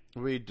 right?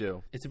 We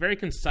do. It's a very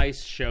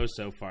concise show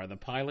so far. The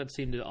pilots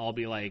seem to all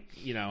be like,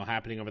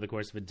 happening over the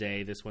course of a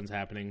day. This one's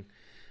happening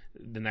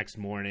the next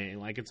morning.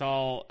 Like, it's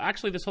all...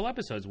 Actually, this whole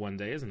episode's one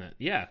day, isn't it?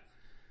 Yeah.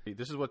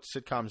 This is what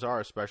sitcoms are,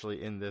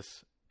 especially in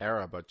this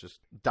era, but just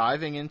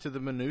diving into the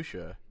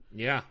minutia.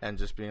 Yeah. And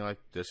just being like,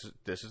 this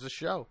is a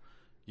show.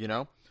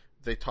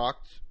 They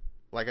talked,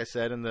 like I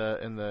said in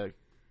the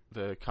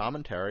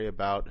commentary,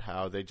 about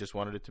how they just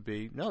wanted it to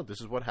be, no,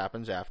 this is what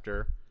happens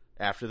after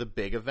the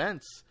big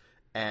events.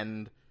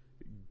 And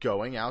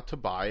going out to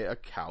buy a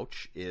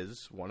couch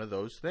is one of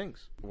those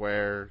things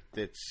where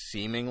it's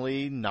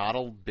seemingly not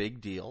a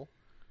big deal.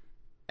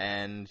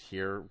 And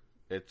here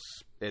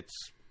it's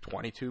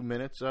 22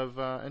 minutes of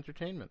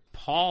entertainment.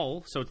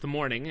 Paul, so it's the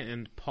morning,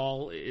 and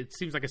Paul, it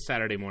seems like a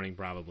Saturday morning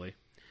probably.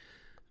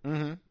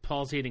 Mm-hmm.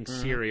 Paul's eating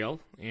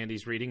cereal, and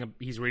he's reading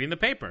the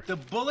paper. The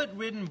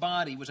bullet-ridden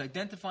body was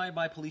identified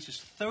by police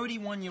as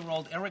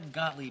 31-year-old Eric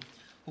Gottlieb,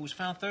 who was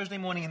found Thursday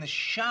morning in the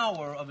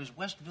shower of his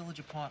West Village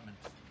apartment.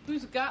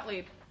 Who's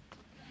Gottlieb?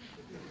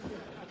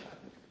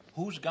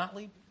 Who's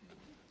Gottlieb?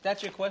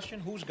 That's your question?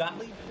 Who's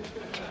Gottlieb?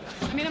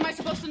 I mean, am I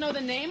supposed to know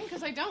the name?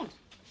 Because I don't.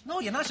 No,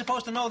 you're not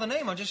supposed to know the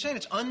name. I'm just saying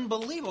it's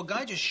unbelievable. A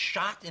guy just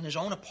shot in his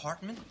own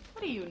apartment.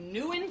 What are you,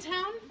 new in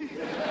town?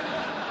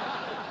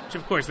 Which,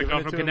 of course, they go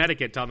from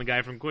Connecticut telling the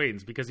guy from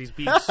Queens because he's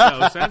being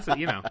so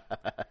sensitive,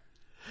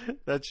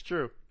 That's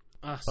true.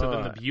 So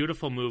then the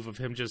beautiful move of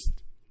him just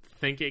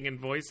thinking and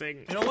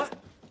voicing. You know what?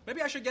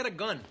 Maybe I should get a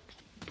gun.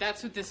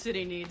 That's what the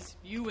city needs.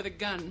 You with a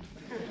gun.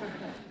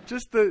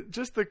 Just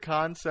the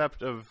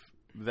concept of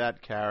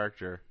that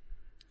character.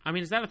 I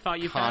mean, is that a thought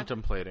you've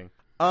contemplating?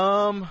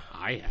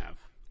 I have.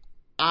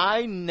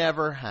 I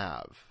never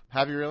have.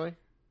 Have you really?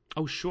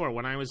 Oh, sure.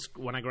 When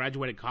I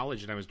graduated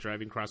college and I was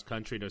driving cross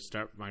country to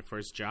start my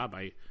first job,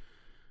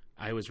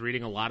 I was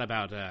reading a lot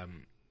about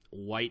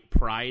white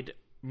pride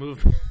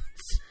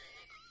movements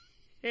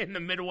in the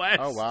Midwest.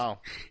 Oh, wow.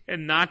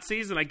 And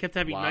Nazis, and I kept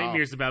having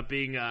nightmares about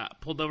being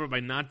pulled over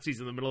by Nazis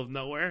in the middle of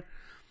nowhere.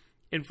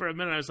 And for a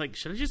minute, I was like,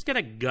 should I just get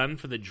a gun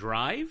for the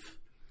drive?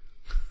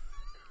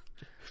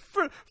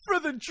 For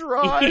the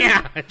drive?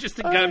 Yeah, just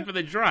a gun for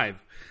the drive.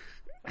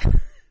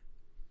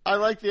 I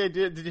like the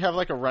idea. Did you have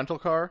like a rental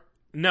car?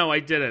 No,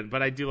 I didn't,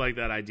 but I do like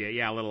that idea.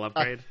 Yeah, a little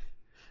upgrade.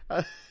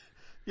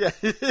 Yeah.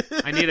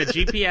 I need a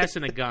GPS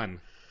and a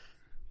gun.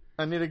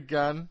 I need a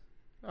gun.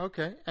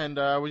 Okay. And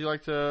would you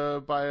like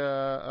to buy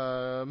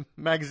a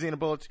magazine of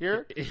bullets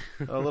here?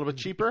 A little bit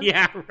cheaper?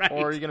 Yeah, right.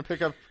 Or are you going to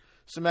pick up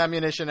some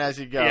ammunition as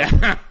you go?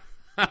 Yeah.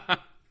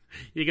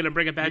 You're going to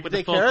bring it back with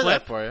a full clip?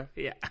 That for you.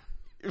 Yeah.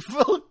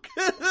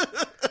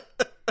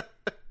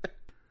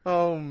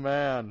 Oh,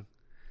 man.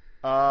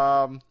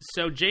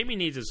 So Jamie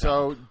needs his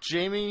help. So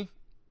Jamie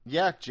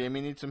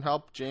needs some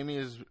help. Jamie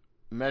is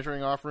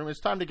measuring off room. It's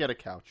time to get a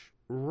couch.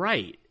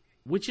 Right.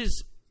 Which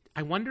is,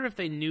 I wonder if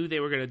they knew they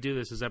were going to do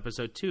this as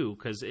episode 2,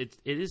 because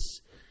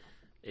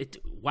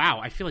wow,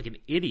 I feel like an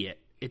idiot.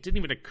 It didn't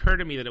even occur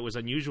to me that it was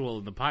unusual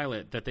in the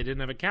pilot that they didn't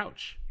have a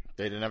couch.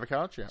 They didn't have a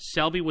couch, yeah.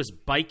 Selby was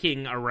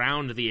biking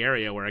around the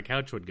area where a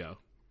couch would go.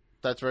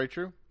 That's very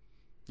true.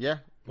 Yeah.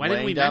 Why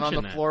didn't we down mention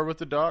on the floor with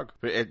the dog?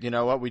 You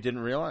know what? We didn't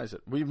realize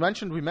it. We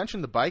mentioned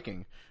the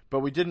biking, but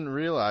we didn't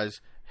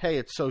realize, hey,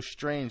 it's so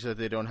strange that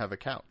they don't have a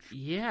couch.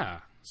 Yeah.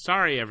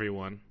 Sorry,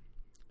 everyone.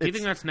 Do you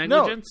think that's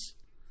negligence?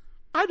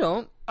 No, I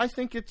don't. I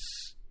think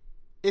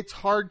it's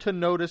hard to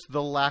notice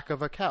the lack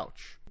of a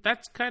couch.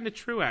 That's kind of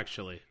true,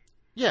 actually.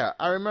 Yeah,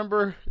 I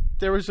remember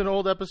there was an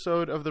old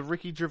episode of the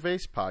Ricky Gervais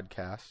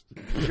podcast.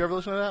 Did you ever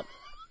listen to that?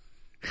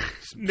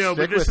 No,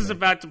 but this is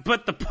about to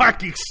put the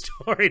parking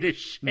story to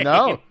shame.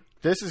 No.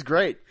 This is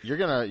great. You're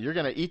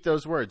gonna eat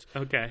those words.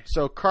 Okay.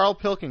 So Carl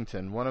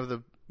Pilkington, one of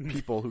the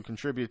people who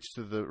contributes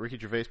to the Ricky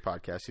Gervais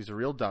podcast, he's a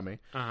real dummy.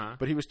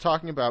 But he was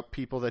talking about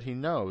people that he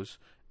knows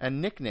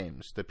and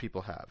nicknames that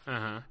people have.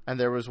 And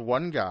there was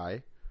one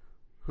guy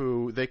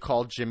who they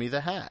called Jimmy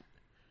the Hat.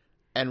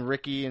 And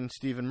Ricky and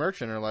Stephen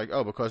Merchant are like,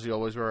 oh, because he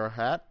always wore a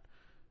hat?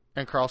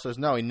 And Carl says,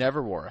 no, he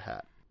never wore a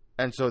hat.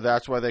 And so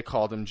that's why they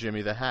called him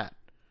Jimmy the Hat.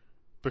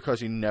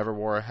 Because he never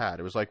wore a hat.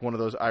 It was like one of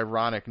those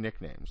ironic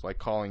nicknames, like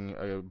calling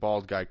a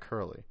bald guy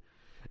Curly.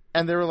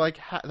 And they were like,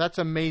 that's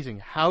amazing.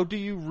 How do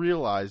you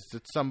realize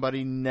that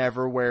somebody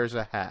never wears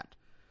a hat?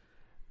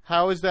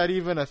 How is that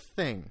even a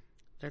thing?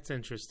 That's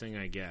interesting,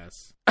 I guess.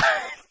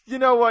 You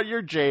know what?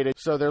 You're jaded.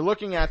 So they're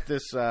looking at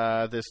this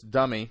this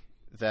dummy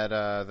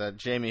that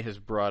Jamie has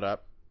brought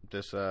up.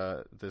 This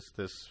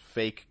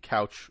fake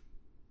couch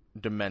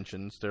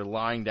dimensions. They're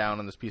lying down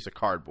on this piece of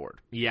cardboard.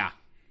 Yeah.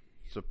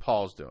 That's what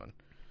Paul's doing.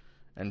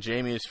 And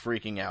Jamie is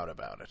freaking out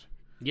about it.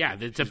 Yeah,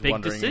 it's a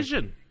big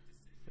decision.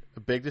 A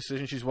big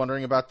decision. She's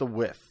wondering about the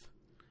width.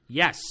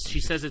 Yes, she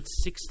says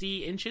it's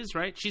 60 inches,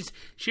 right?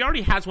 She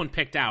already has one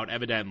picked out,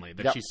 evidently,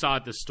 that she saw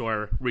at the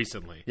store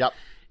recently. Yep.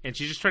 And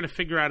she's just trying to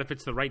figure out if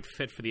it's the right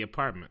fit for the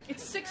apartment.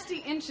 It's 60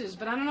 inches,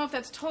 but I don't know if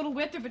that's total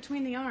width or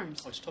between the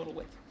arms. Oh, it's total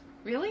width.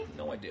 Really?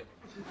 No idea.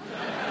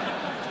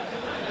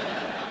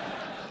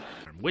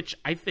 Which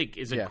I think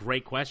is a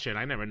great question.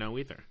 I never know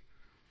either.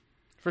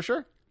 For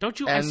sure. Don't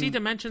you? I see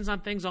dimensions on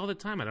things all the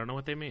time. I don't know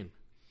what they mean.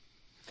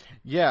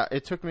 Yeah,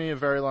 it took me a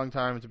very long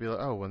time to be like,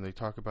 oh, when they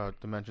talk about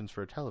dimensions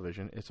for a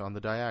television, it's on the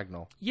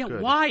diagonal. Yeah,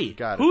 Good. why?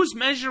 Got it. Who's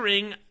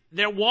measuring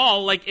their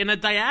wall like in a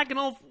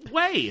diagonal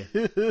way?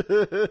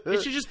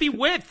 It should just be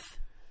width.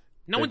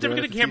 No one's ever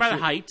going to care about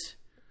height.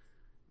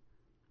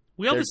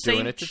 We all the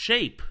same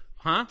shape,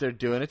 huh? They're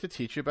doing it to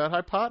teach you about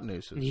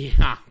hypotenuses.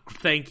 Yeah,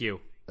 thank you.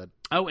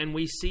 Oh, and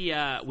we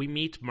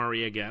meet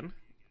Murray again.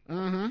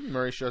 Mm-hmm.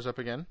 Murray shows up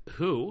again.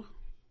 Who?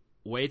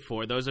 Wait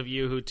for those of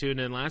you who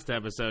tuned in last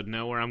episode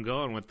know where I'm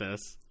going with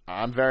this.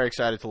 I'm very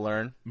excited to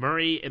learn.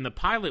 Murray in the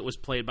pilot was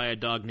played by a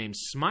dog named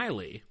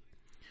Smiley,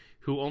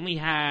 who only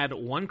had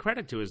one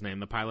credit to his name,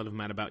 the pilot of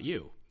Mad About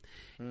You.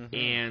 Mm-hmm.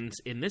 And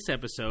in this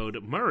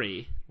episode,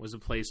 Murray was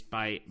replaced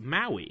by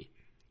Maui,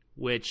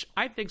 which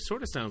I think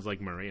sort of sounds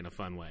like Murray in a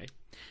fun way.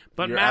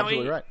 But You're Maui,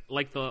 absolutely right.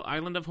 like the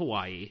island of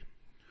Hawaii,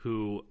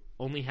 who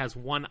only has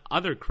one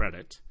other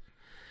credit,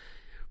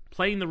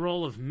 playing the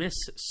role of Miss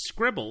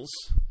Scribbles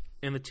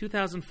in the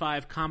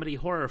 2005 comedy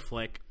horror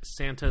flick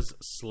Santa's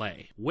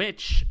Sleigh,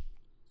 which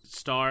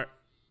starred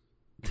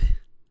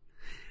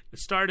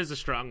is a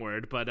strong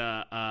word, but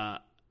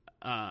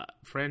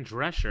Fran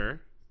Drescher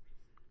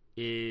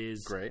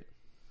is great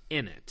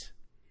in it.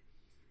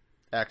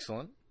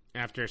 Excellent.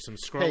 After some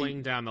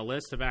scrolling down the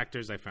list of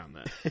actors, I found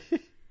that.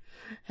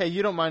 Hey,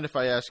 you don't mind if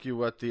I ask you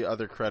what the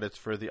other credits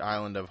for the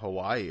island of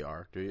Hawaii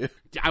are, do you?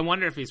 I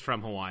wonder if he's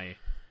from Hawaii.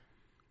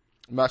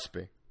 Must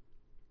be.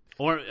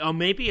 Or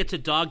maybe it's a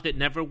dog that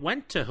never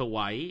went to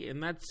Hawaii,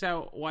 and that's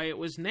why it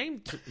was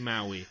named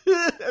Maui.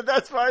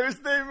 That's why it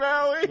was named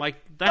Maui? Like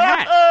the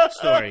hat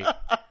story.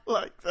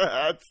 Like the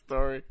hat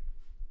story.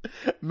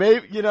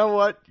 Maybe, you know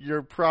what?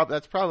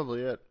 That's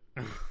probably it.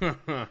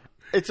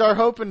 It's our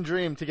hope and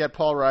dream to get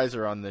Paul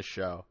Reiser on this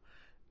show.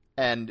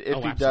 And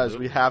if he does,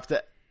 we have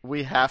to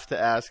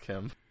ask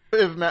him.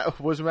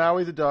 Was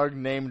Maui the dog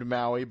named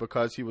Maui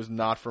because he was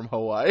not from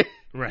Hawaii?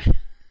 Right.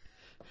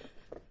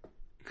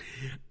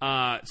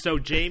 So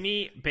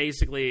Jamie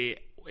basically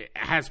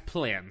has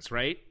plans,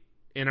 right,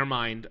 in her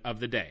mind of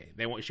the day.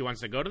 She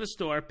wants to go to the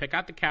store, pick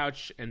out the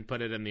couch, and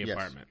put it in the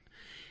apartment.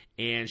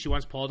 And she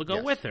wants Paul to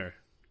go with her.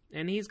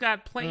 And he's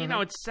got plans. You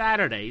know, it's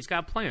Saturday. He's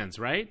got plans,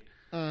 right?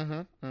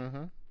 Mm-hmm.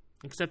 Mm-hmm.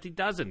 Except he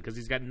doesn't, because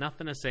he's got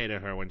nothing to say to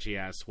her when she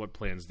asks, what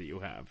plans do you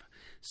have?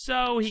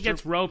 So he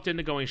gets roped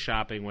into going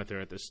shopping with her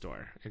at the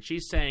store. And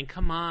she's saying,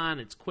 come on,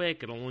 it's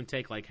quick. It'll only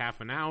take like half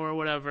an hour or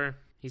whatever.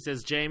 He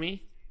says,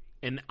 Jamie,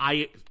 and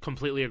I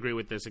completely agree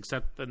with this,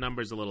 except the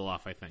number's a little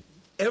off, I think.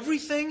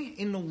 Everything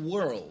in the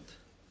world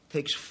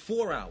takes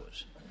 4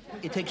 hours.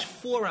 It takes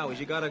 4 hours.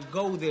 You got to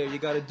go there. You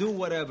got to do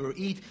whatever,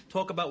 eat,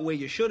 talk about where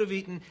you should have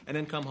eaten, and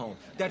then come home.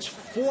 That's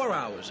 4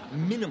 hours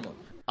minimum.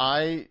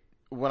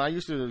 When I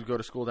used to go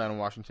to school down in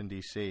Washington,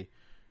 D.C.,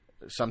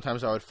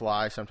 sometimes I would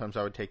fly, sometimes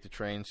I would take the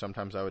train,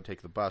 sometimes I would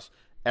take the bus.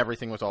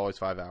 Everything was always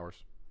 5 hours,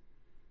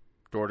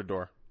 door to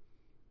door.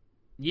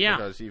 Yeah,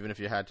 because even if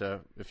you had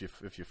to, if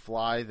you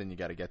fly, then you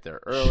got to get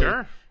there early.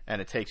 Sure,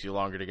 and it takes you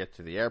longer to get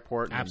to the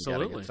airport. And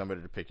absolutely, you got to get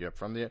somebody to pick you up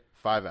from the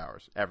 5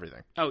 hours.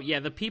 Everything. Oh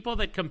yeah, the people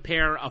that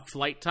compare a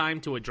flight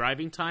time to a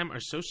driving time are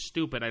so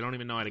stupid. I don't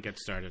even know how to get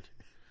started.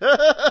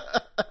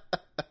 I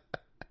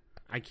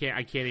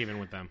can't even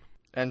with them.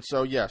 And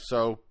so,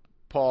 so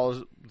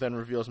Paul then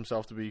reveals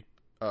himself to be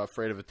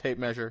afraid of a tape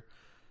measure,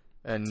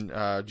 and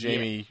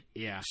Jamie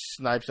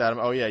snipes at him,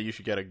 oh, yeah, you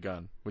should get a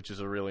gun, which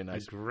is a really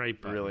nice,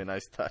 really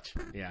nice touch.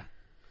 Yeah.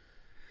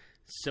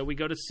 So we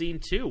go to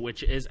scene 2,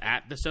 which is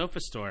at the sofa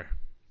store.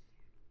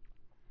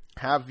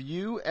 Have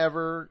you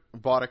ever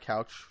bought a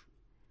couch?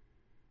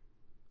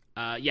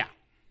 Yeah.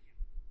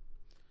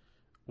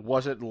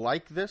 Was it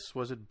like this?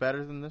 Was it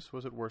better than this?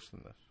 Was it worse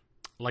than this?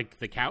 Like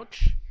the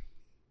couch?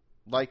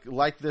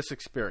 Like this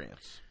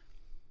experience?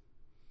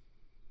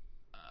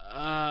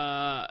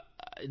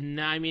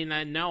 No, I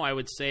mean, no, I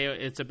would say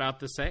it's about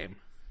the same.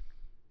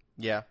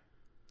 Yeah.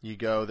 You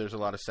go, there's a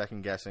lot of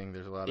second guessing.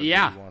 There's a lot of...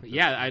 Yeah,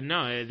 I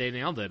know. They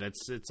nailed it.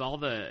 It's all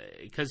the...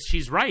 Because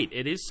she's right.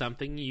 It is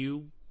something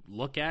you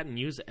look at and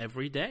use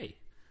every day.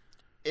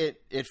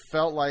 It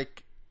felt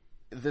like...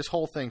 This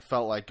whole thing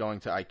felt like going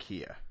to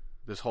IKEA.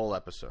 This whole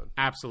episode.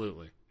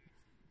 Absolutely.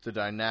 The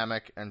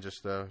dynamic and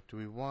just the... Do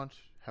we want?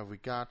 Have we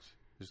got?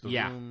 Is the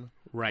room?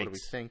 Right. What do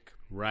we think?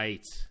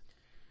 Right.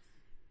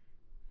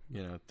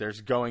 You know,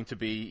 there's going to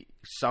be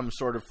some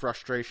sort of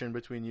frustration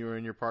between you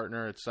and your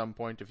partner at some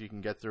point. If you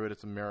can get through it,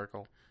 it's a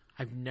miracle.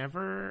 I've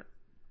never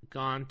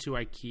gone to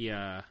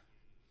IKEA.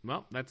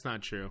 Well, that's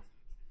not true.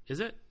 Is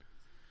it?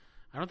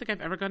 I don't think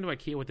I've ever gone to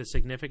IKEA with a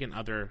significant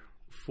other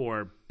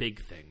for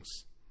big things.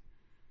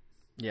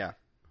 Yeah.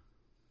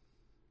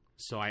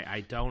 So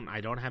I don't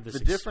have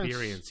this The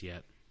experience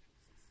yet.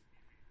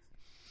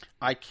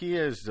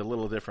 IKEA is a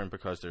little different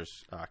because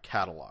there's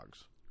catalogs.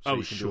 So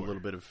you can sure. do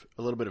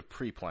a little bit of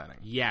pre-planning.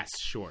 Yes,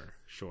 sure.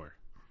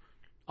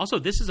 Also,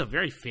 this is a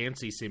very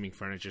fancy seeming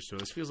furniture store.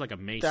 This feels like a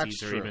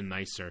Macy's or even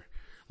nicer.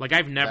 Like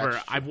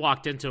I've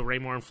walked into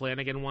Raymore and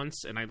Flanagan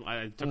once, and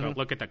I took a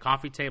look at the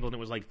coffee table, and it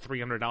was like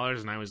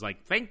 $300, and I was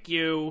like, "Thank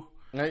you."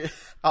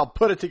 I'll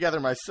put it together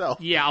myself.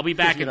 Yeah, I'll be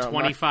back in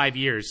 25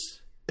 years.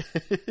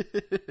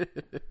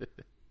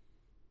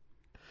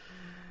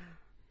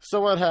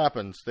 So what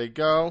happens? They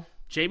go.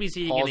 Jamie's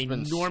eating Paul's an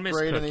enormous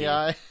cookie. in the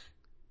eye.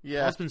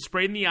 Yeah. Paul's been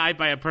sprayed in the eye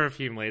by a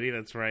perfume lady.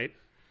 That's right.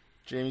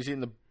 Jamie's eating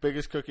the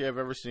biggest cookie I've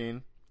ever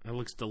seen. It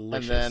looks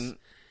delicious. And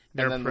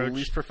then the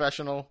least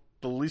professional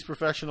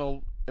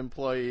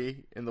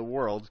employee in the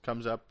world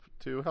comes up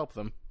to help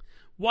them.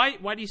 Why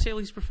do you say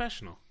least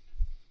professional?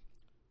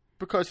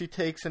 Because he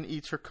takes and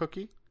eats her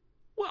cookie.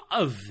 Well,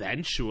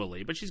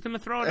 eventually, but she's going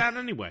to throw it out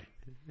anyway.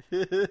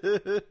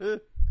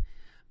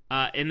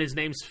 And his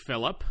name's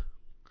Philip.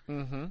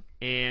 Mm-hmm.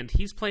 And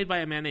he's played by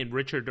a man named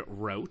Richard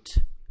Rote.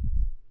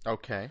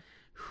 Okay.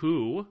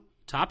 Who,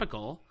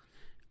 topical,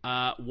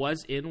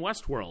 was in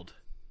Westworld.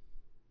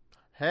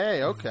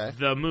 Hey, okay.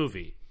 The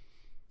movie.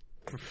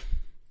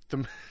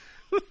 From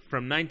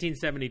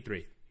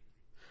 1973.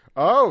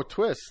 Oh,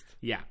 twist.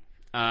 Yeah.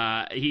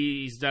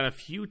 He's done a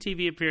few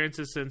TV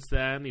appearances since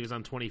then. He was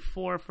on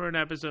 24 for an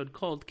episode,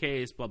 Cold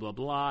Case, blah, blah,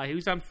 blah. He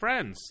was on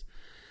Friends.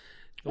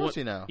 What's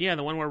he now? Yeah,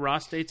 the one where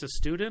Ross dates a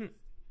student.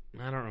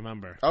 I don't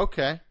remember.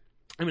 Okay.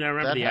 I mean, I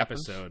remember the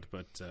happens. episode,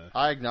 but...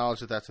 I acknowledge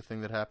that that's a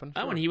thing that happened.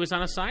 Oh, and he was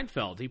on a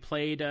Seinfeld. He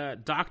played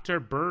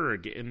Dr.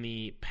 Berg in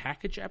the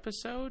Package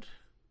episode.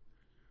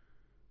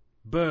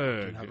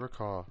 Berg. I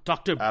recall.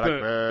 Dr.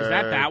 Berg. Is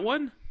that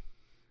one?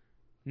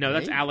 No,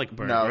 that's Alec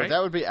Berg, No, right?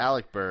 that would be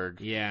Alec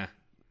Berg. Yeah.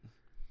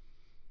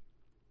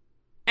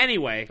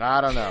 Anyway.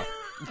 I don't know.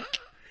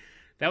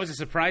 That was a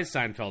surprise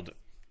Seinfeld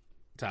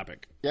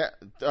topic. Yeah.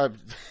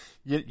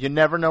 You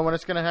never know when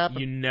it's going to happen.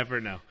 You never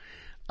know.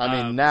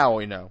 I mean, now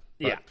we know.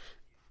 But,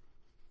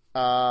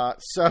 yeah.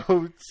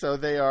 So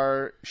they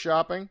are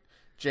shopping.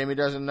 Jamie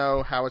doesn't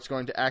know how it's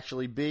going to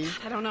actually be.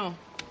 I don't know.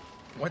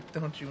 What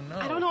don't you know?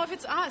 I don't know if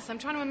it's us. I'm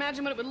trying to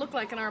imagine what it would look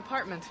like in our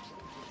apartment.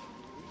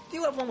 Do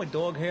you have one with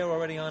dog hair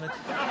already on it?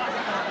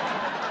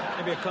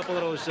 Maybe a couple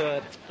of those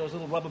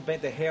little rubber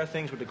band, the hair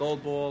things with the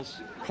gold balls.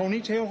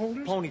 Ponytail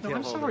holders? Ponytail no,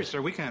 I'm holders. sorry,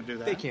 sir. We can't do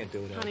that. They can't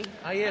do that. Honey.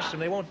 I asked them.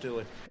 They won't do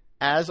it.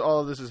 As all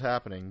of this is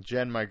happening,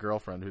 Jen, my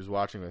girlfriend, who's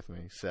watching with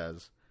me,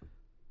 says,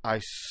 I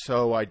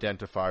so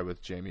identify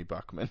with Jamie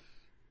Buckman.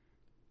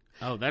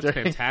 Oh, that's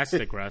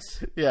fantastic,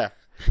 Russ. Yeah.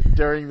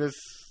 During this,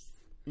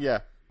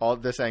 all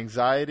this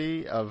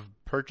anxiety of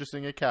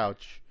purchasing a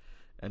couch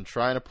and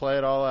trying to play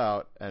it all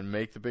out and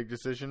make the big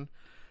decision,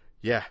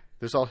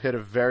 this all hit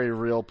a very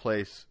real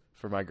place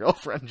for my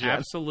girlfriend, Jen.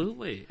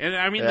 Absolutely. And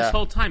I mean, this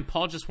whole time,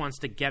 Paul just wants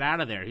to get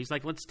out of there. He's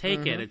like, let's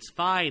take it. It's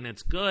fine.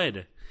 It's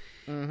good.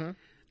 Mm-hmm.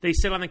 They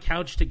sit on the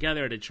couch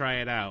together to try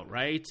it out,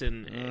 right?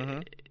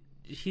 And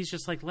he's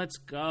just like, let's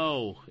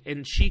go.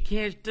 And she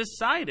can't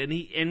decide.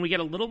 And we get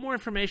a little more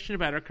information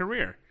about her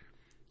career.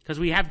 Because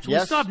we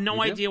still have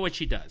no idea what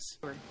she does.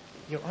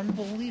 You're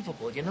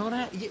unbelievable. You know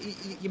that?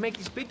 You make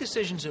these big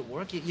decisions at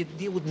work. You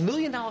deal with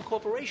 $1,000,000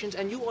 corporations,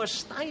 and you are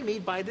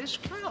stymied by this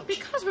couch.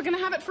 Because we're going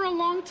to have it for a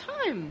long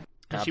time.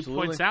 And she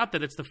points out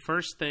that it's the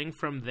first thing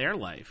from their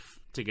life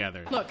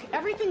together. Look,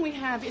 everything we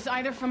have is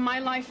either from my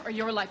life or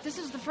your life. This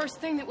is the first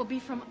thing that will be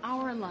from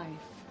our life.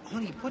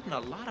 Honey, you're putting a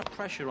lot of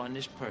pressure on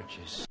this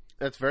purchase.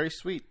 That's very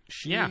sweet.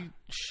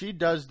 She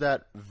does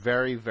that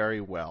very, very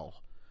well.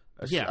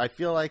 Yeah. I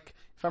feel like,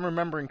 if I'm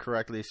remembering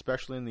correctly,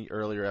 especially in the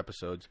earlier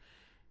episodes,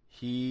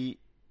 you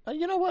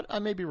know what? I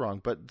may be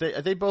wrong, but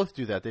they both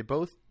do that. They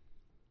both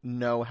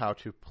know how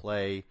to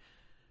play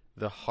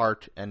the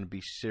heart and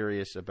be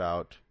serious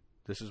about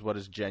this is what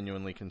is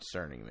genuinely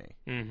concerning me.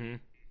 Mm-hmm.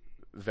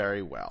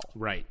 Very well.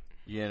 Right.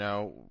 You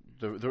know,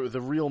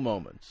 the real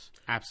moments.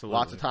 Absolutely.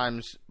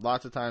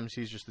 Lots of times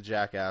he's just the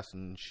jackass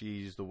and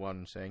she's the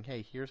one saying,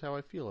 hey, here's how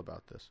I feel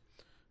about this.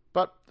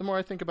 But the more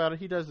I think about it,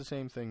 he does the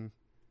same thing,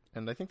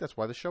 and I think that's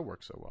why the show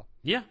works so well.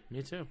 Yeah,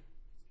 me too.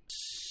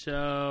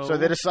 So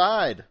they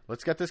decide,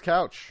 let's get this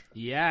couch.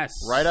 Yes.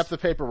 Write up the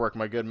paperwork,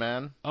 my good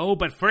man. Oh,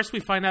 but first we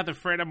find out that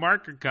Fran and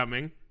Mark are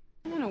coming.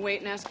 I'm gonna wait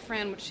and ask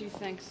Fran what she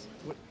thinks.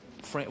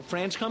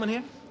 Fran's coming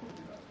here?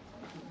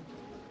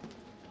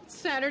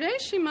 Saturday,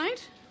 she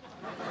might.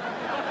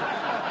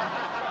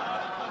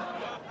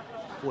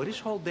 Boy,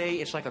 this whole day,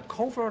 it's like a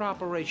covert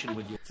operation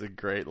with you. It's a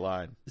great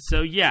line.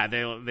 So yeah,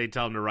 they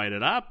tell him to write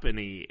it up, and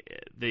the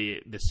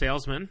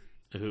salesman,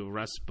 who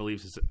Russ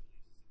believes is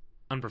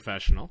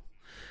unprofessional,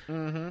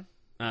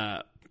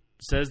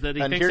 says that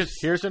he thinks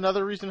here's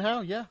another reason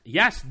how. Yeah.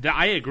 Yes,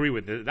 I agree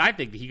with it. I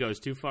think he goes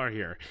too far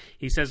here.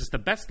 He says it's the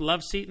best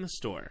love seat in the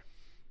store.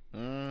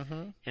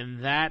 And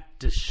that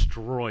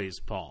destroys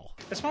Paul.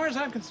 As far as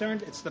I'm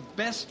concerned, it's the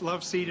best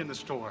love seat in the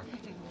store.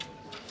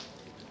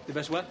 The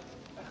best what?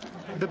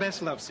 The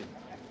best love seat.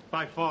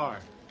 By far.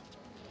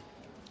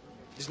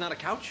 It's not a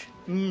couch?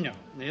 No,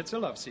 it's a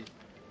love seat.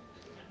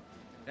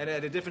 And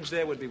the difference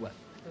there would be what?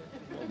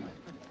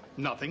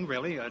 Nothing,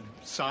 really. A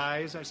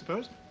size, I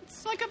suppose.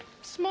 It's like a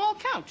small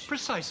couch.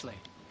 Precisely.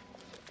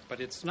 But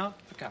it's not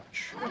a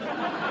couch.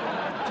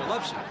 It's a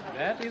love seat.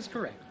 That is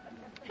correct.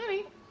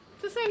 Honey,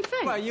 it's the same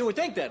thing. Well, you would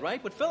think that,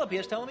 right? But Philip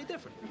here's telling me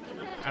different.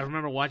 I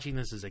remember watching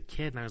this as a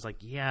kid, and I was like,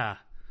 yeah,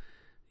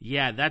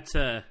 that's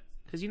a...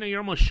 Because, you're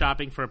almost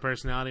shopping for a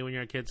personality when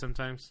you're a kid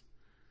sometimes.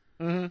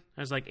 I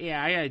was like,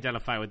 yeah, I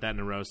identify with that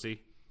Neurosi.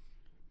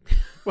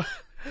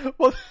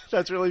 Well,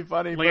 that's really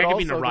funny. Like, but I could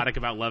be also neurotic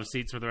about love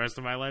seats for the rest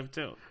of my life,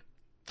 too.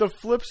 The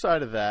flip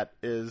side of that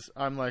is,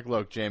 I'm like,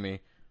 look, Jamie.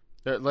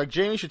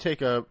 Jamie should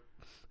take a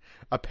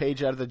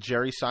page out of the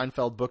Jerry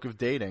Seinfeld book of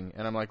dating.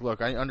 And I'm like,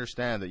 look, I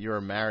understand that you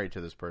are married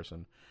to this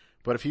person.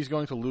 But if he's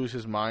going to lose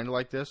his mind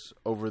like this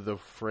over the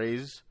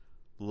phrase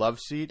love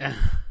seat...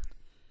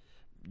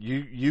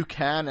 You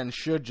can and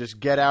should just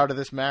get out of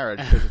this marriage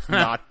because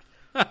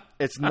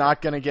it's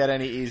not going to get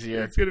any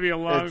easier. It's going to be a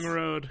long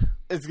road.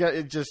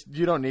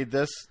 You don't need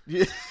this.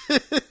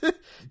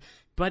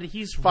 But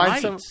he's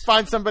right.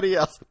 Find somebody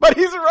else. But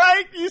he's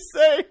right, you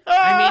say.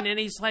 And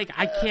he's like,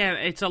 I can't.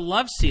 It's a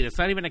love seat. It's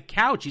not even a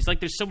couch. He's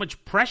like, there's so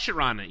much pressure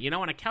on it.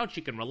 On a couch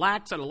you can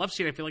relax. On a love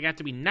seat, I feel like I have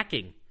to be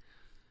necking.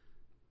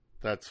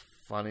 That's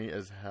funny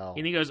as hell.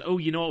 And he goes, oh,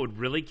 you know what would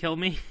really kill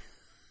me?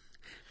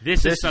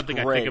 This is something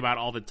I think about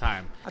all the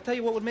time. I'll tell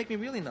you what would make me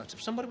really nuts.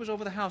 If somebody was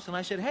over the house and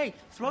I said, hey,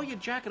 throw your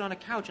jacket on a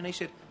couch, and they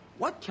said,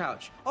 what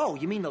couch? Oh,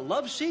 you mean the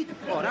love seat?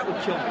 Oh, that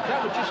would kill me.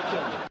 That would just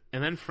kill me.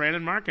 And then Fran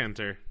and Mark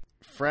enter.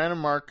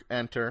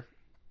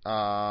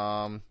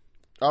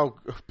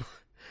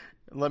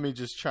 Let me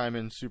just chime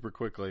in super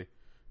quickly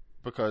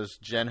because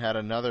Jen had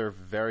another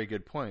very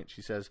good point.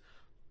 She says,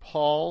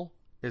 Paul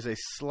is a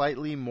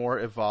slightly more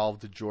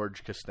evolved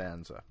George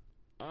Costanza.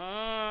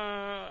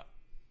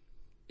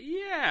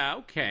 Yeah,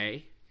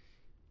 okay.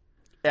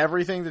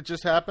 Everything that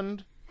just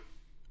happened,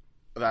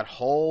 that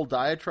whole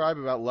diatribe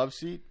about love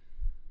seat,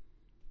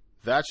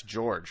 that's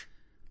George.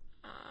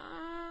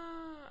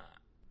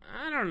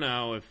 I don't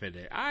know if it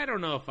is. I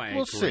don't know if I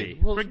We'll agree. see.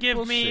 We'll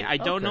Forgive me. see. I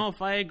don't Okay. know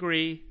if I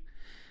agree.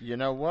 You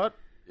know what?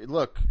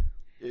 Look,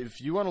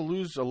 if you want to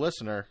lose a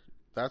listener,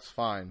 that's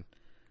fine.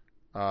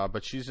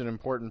 But she's an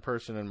important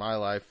person in my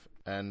life,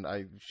 and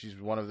she's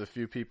one of the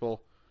few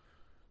people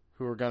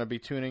who are going to be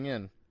tuning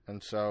in.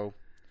 And so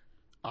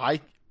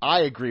I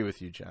agree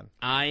with you, Jen.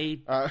 I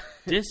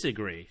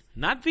disagree.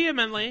 Not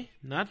vehemently,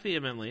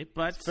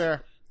 but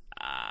Fair.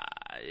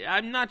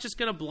 I'm not just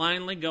going to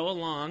blindly go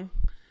along.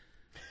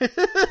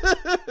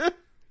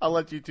 I'll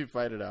let you two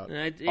fight it out.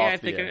 I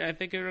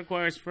think it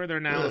requires further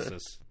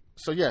analysis.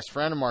 So yes,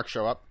 Fran and Mark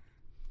show up,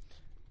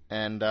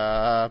 and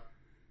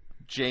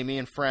Jamie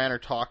and Fran are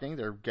talking.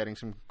 They're getting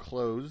some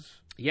clothes.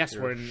 Yes,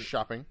 They're we're in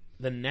shopping.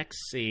 the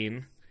next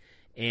scene,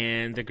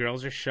 and the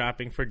girls are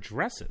shopping for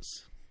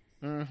dresses.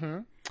 Mm-hmm.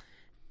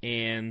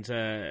 And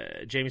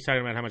Jamie's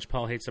talking about how much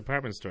Paul hates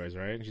department stores,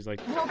 right? And she's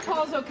like, No,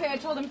 Paul's okay. I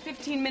told him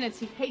 15 minutes.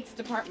 He hates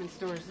department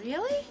stores.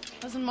 Really?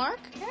 Doesn't Mark?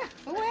 Yeah.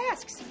 Who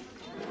asks?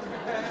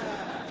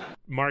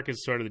 Mark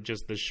is sort of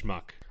just the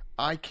schmuck.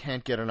 I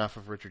can't get enough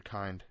of Richard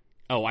Kind.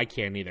 Oh, I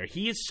can't either.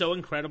 He is so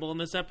incredible in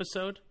this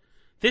episode.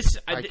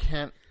 I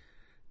can't.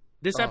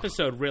 This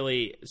episode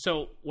really...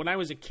 So, when I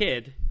was a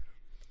kid,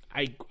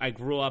 I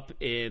grew up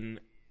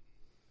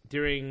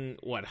during,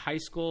 high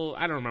school?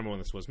 I don't remember when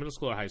this was, middle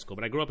school or high school,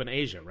 but I grew up in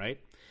Asia, right?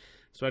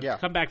 So I'd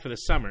come back for the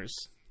summers,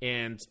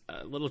 and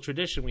a little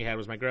tradition we had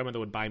was my grandmother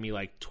would buy me,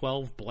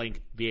 12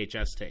 blank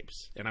VHS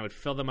tapes, and I would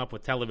fill them up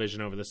with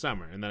television over the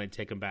summer, and then I'd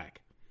take them back.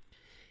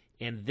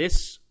 And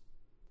this,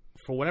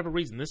 for whatever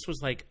reason, this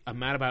was, a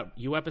Mad About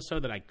You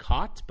episode that I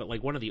caught, but,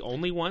 one of the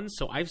only ones,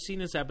 so I've seen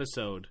this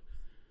episode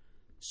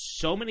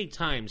so many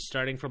times,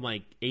 starting from,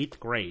 8th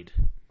grade.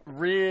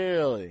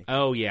 Really?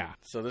 Oh, yeah.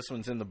 So this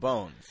one's in the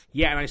bones.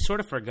 Yeah, and I sort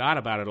of forgot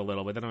about it a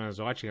little bit. Then when I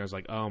was watching, I was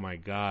like, oh, my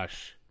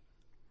gosh.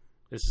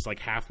 This is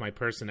half my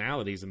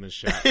personalities in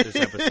this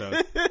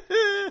episode.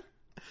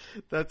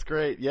 That's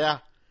great. Yeah.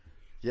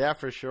 Yeah,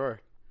 for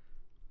sure.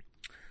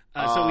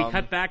 So we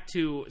cut back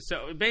to...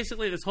 So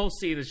basically this whole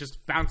scene is just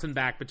bouncing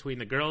back between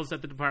the girls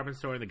at the department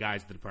store and the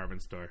guys at the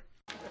department store.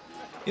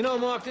 You know,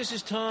 Mark, this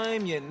is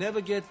time you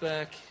never get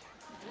back.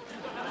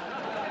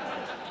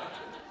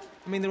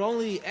 I mean, there are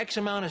only X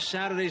amount of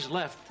Saturdays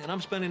left, and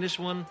I'm spending this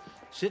one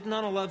sitting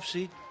on a love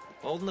seat,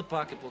 holding the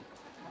pocketbook.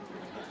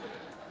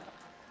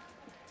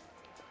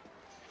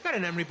 Got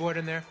an emery board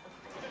in there?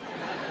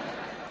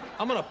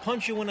 I'm gonna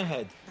punch you in the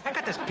head. I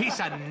got this piece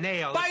of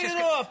nail. Bite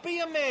it off! Be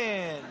a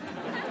man!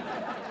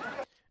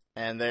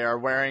 And they are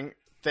wearing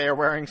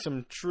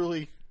some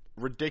truly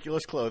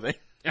ridiculous clothing.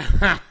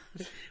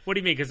 What do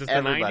you mean? Because it's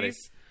Everybody. the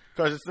 90s?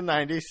 Because it's the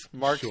 90s.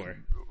 Mark's, Sure.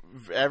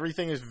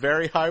 Everything is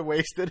very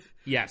high-waisted.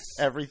 Yes.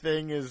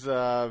 Everything is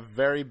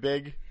very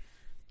big.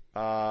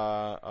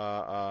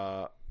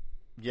 Yeah,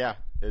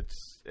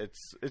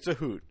 it's a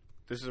hoot.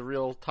 This is a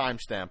real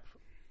timestamp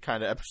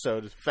kind of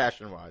episode,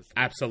 fashion-wise.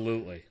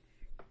 Absolutely.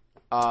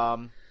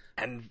 And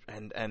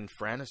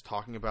Fran is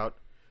talking about...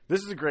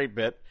 This is a great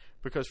bit,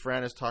 because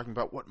Fran is talking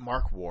about what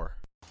Mark wore.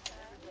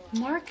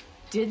 Mark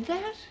did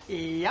that?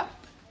 Yep.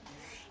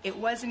 It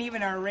wasn't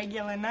even a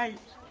regular night.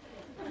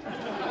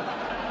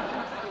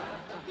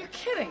 You're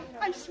kidding.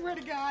 I swear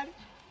to God.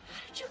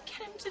 How did you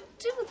get him to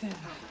do that?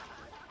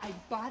 I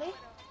bought it,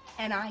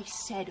 and I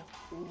said,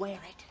 wear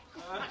it.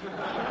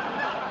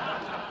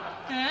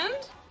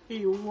 And?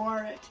 He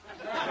wore it.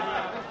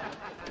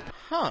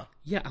 Huh.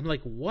 Yeah, I'm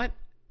like, what?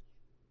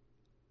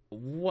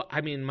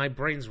 I mean, my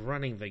brain's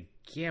running the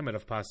gamut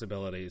of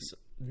possibilities.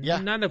 Yeah.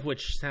 None of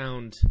which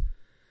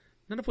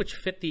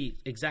fit the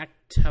exact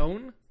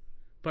tone,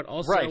 but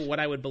also Right. what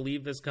I would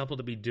believe this couple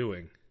to be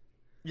doing.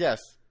 Yes.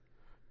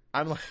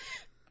 I'm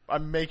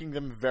making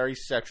them very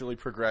sexually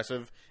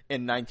progressive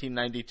in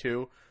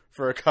 1992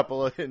 for a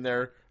couple in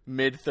their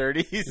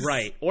mid-30s.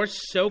 Right. Or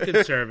so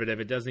conservative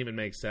it doesn't even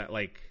make sense.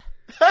 Like...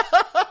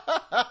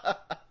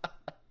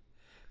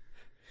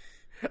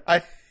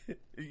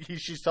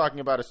 She's talking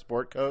about a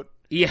sport coat.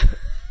 Yeah.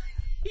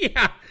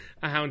 Yeah.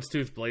 A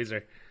houndstooth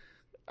blazer.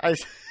 I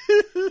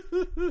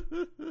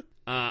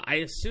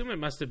assume it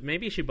must have...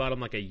 Maybe she bought him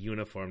like a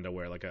uniform to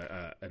wear, like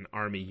an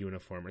army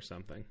uniform or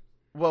something.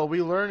 Well,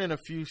 we learn in a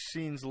few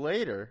scenes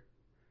later,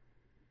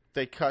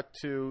 they cut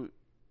to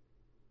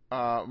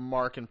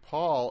Mark and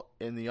Paul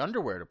in the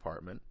underwear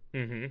department.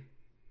 Mm-hmm.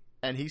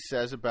 And he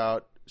says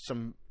about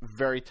some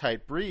very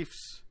tight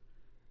briefs,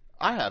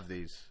 I have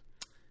these.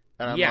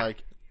 And I'm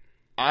like,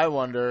 I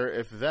wonder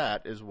if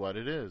that is what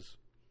it is.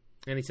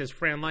 And he says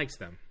Fran likes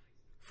them.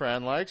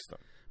 Fran likes them.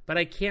 But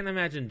I can't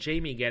imagine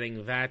Jamie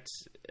getting that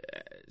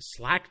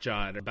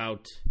slack-jawed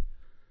about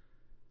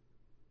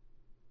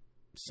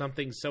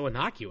something so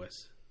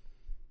innocuous.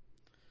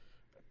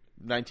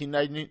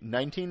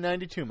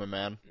 1992, my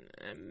man.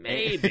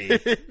 Maybe.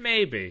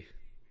 Maybe.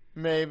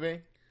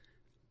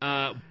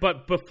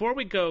 But before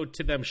we go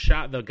to them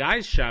the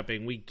guys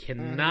shopping, we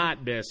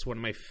cannot miss one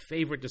of my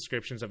favorite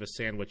descriptions of a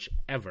sandwich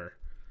ever.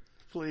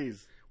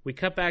 Please. We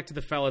cut back to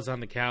the fellas on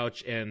the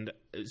couch, and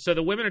so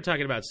the women are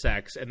talking about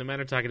sex, and the men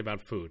are talking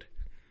about food.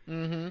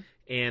 Mm-hmm.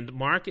 And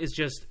Mark is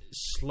just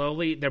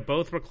slowly... They're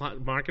both...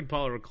 Mark and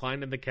Paul are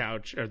reclined in the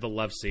couch, or the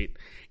love seat,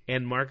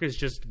 and Mark is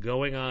just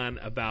going on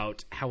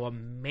about how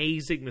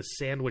amazing the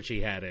sandwich he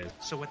had is.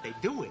 So what they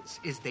do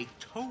is they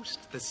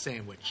toast the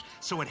sandwich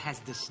so it has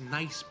this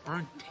nice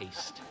burnt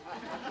taste.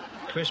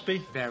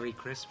 Crispy? Very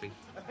crispy.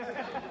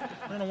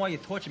 I don't know why you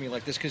torture me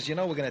like this, because you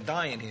know we're going to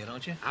die in here,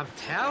 don't you? I'm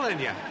telling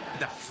you,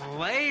 the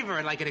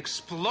flavor, like it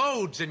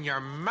explodes in your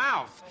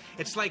mouth.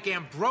 It's like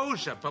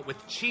ambrosia, but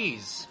with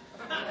cheese.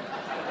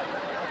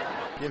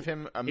 Give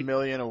him a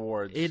million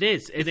awards. It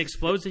is. It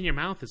explodes in your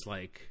mouth is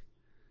like...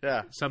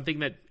 Yeah. Something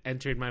that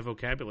entered my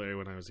vocabulary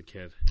when I was a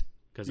kid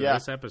because of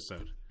this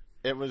episode.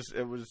 It was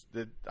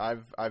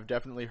I've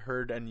definitely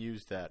heard and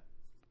used that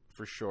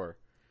for sure.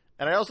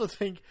 And I also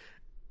think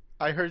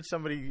I heard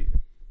somebody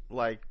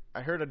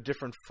I heard a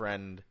different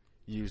friend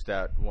use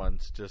that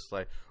once, just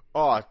like,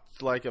 oh,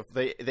 it's like if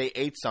they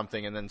ate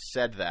something and then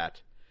said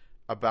that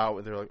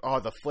about, they're like, oh,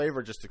 the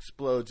flavor just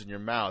explodes in your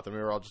mouth, and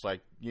we were all just like,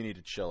 you need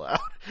to chill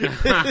out.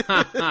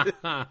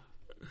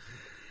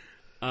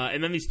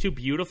 And then these two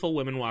beautiful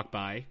women walk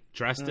by,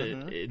 dressed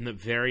in the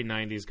very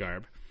 90s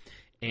garb,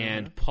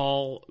 and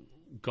Paul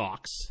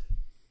gawks,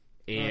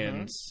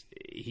 and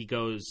he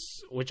goes,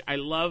 which I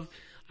love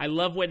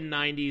when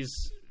 90s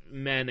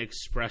men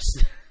express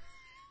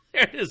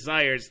their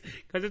desires,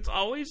 because it's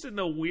always in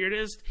the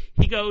weirdest.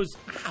 He goes,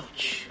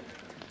 ouch,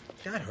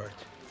 that hurt.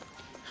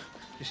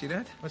 You see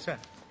that? What's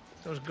that?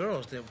 Those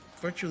girls, they're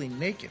virtually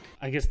naked.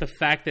 I guess the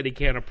fact that he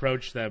can't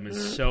approach them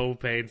is so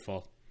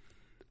painful.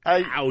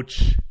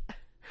 Ouch.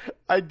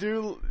 I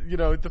do,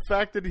 the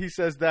fact that he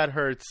says that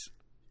hurts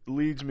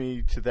leads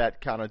me to that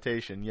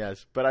connotation,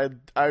 yes. But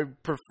I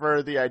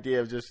prefer the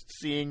idea of just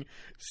seeing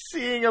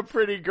a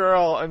pretty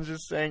girl and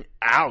just saying,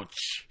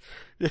 ouch.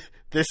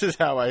 This is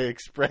how I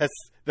express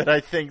that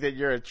I think that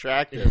you're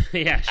attractive.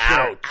 Yeah, sure.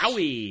 Ouch.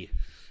 Owie.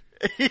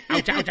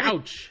 Ouch, ouch,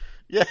 ouch.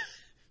 Yeah.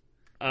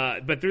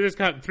 But through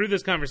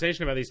this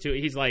conversation about these two,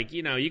 he's like,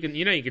 you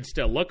can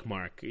still look,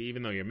 Mark,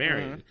 even though you're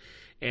married.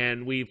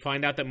 And we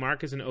find out that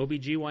Mark is an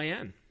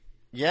OBGYN.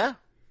 Yeah.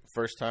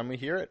 First time we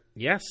hear it.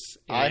 Yes.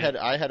 I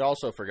had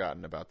also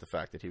forgotten about the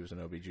fact that he was an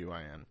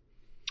OBGYN.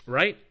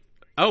 Right?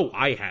 Oh,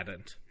 I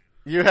hadn't.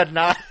 You had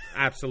not?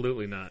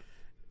 Absolutely not.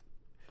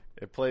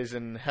 It plays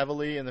in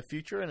heavily in the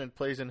future, and it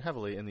plays in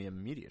heavily in the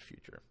immediate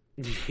future.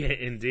 Yeah,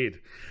 indeed.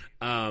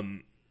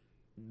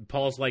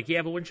 Paul's like,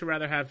 yeah, but wouldn't you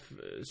rather have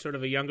sort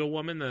of a younger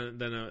woman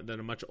than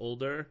a much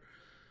older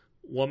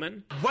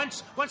woman?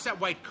 Once that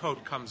white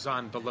coat comes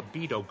on, the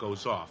libido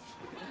goes off.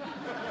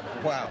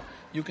 Wow,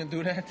 you can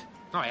do that?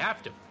 No, I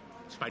have to.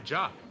 It's my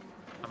job.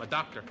 I'm a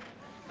doctor.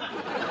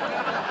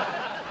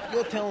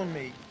 You're telling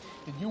me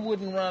that you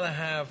wouldn't rather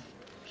have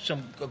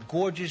a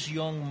gorgeous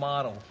young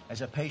model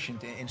as a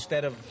patient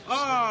instead of...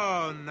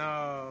 Oh,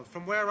 no.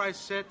 From where I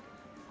sit,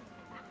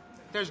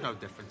 there's no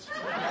difference.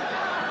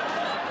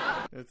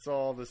 It's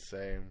all the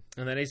same.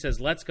 And then he says,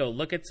 let's go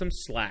look at some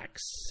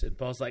slacks. And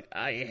Paul's like,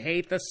 I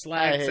hate the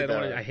slacks.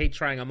 I hate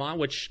trying them on,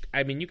 which,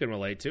 I mean, you can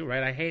relate to,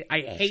 right?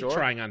 I hate Sure.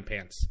 trying on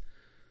pants.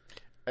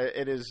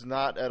 It is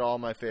not at all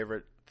my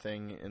favorite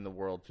thing in the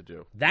world to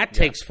do. That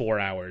takes 4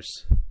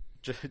 hours.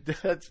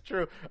 That's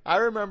true. I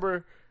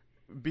remember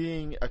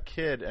being a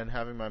kid and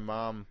having my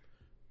mom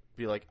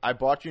be like, I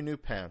bought you new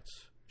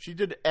pants. She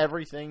did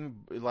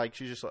everything. Like,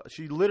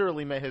 she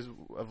literally may as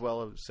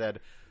well have said,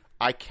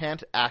 I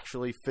can't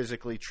actually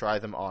physically try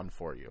them on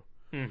for you.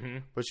 Mm-hmm.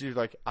 But she's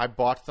like, I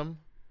bought them.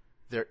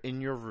 They're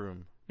in your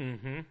room.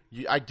 Mm-hmm.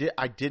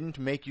 I didn't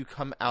make you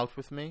come out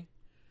with me.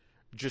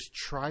 Just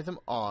try them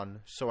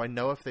on so I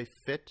know if they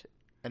fit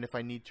and if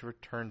I need to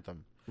return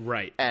them.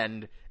 Right.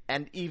 And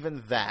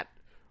even that,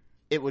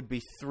 it would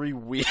be 3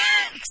 weeks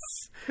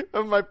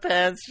of my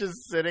pants just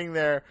sitting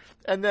there.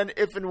 And then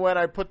if and when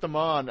I put them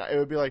on, it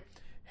would be like,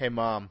 hey,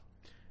 Mom,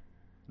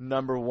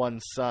 #1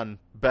 son,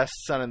 best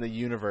son in the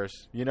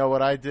universe. You know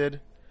what I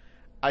did?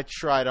 I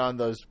tried on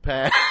those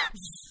pants.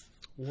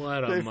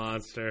 What a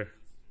monster.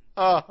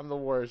 Oh, I'm the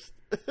worst.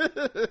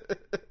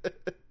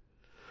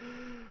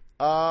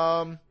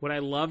 What I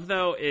love,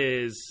 though,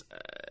 is...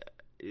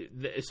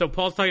 so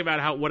Paul's talking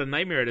about what a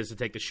nightmare it is to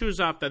take the shoes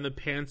off, then the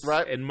pants,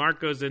 right. And Mark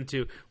goes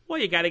into, well,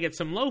 you got to get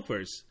some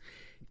loafers.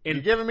 And,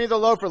 you're giving me the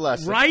loafer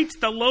lesson. Right,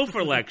 the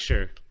loafer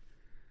lecture.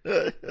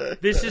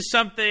 This is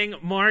something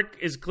Mark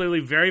is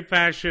clearly very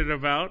passionate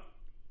about.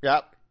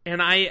 Yep.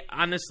 And I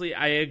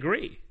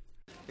agree.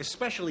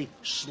 Especially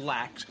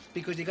slacks,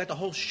 because you got the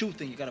whole shoe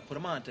thing. You got to put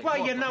them on.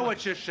 Well, you know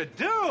what you should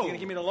do. You're gonna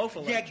give me the loafer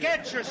You lecture.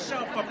 get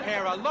yourself a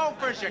pair of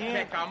loafers, you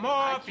kick them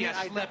off, you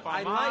slip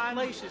them on. I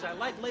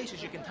like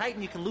laces. You can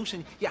tighten, you can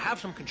loosen. You have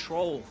some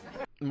control.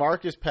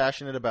 Mark is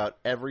passionate about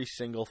every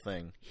single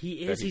thing. He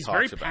is. He's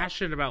very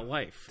passionate about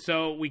life.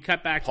 So we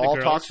cut back to Paul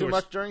the girls. talks too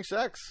much during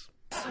sex.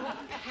 So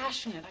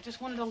passionate. I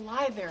just wanted to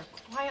lie there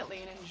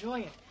quietly and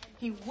enjoy it.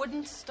 He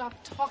wouldn't stop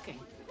talking.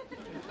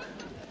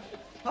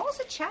 What was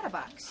a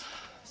chatterbox?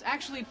 I was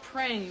actually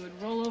praying you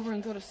would roll over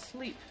and go to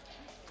sleep.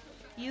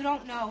 You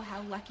don't know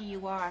how lucky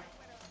you are.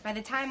 By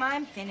the time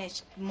I'm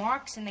finished,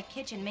 Mark's in the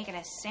kitchen making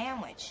a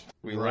sandwich.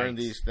 We learn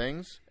these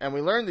things, and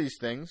we learn these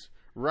things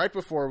right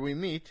before we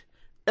meet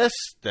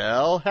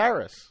Estelle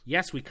Harris.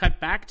 Yes, we cut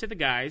back to the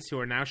guys who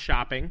are now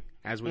shopping,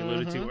 as we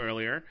alluded to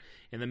earlier,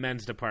 in the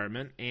men's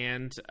department,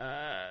 and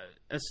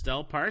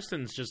Estelle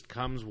Parsons just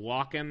comes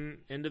walking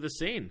into the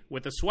scene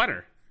with a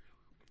sweater,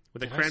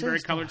 with a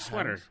cranberry-colored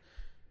sweater.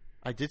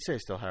 I did say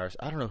Estelle Harris.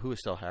 I don't know who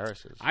Estelle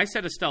Harris is. I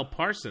said Estelle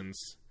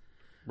Parsons.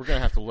 We're going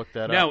to have to look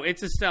that up. No,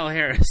 it's Estelle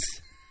Harris.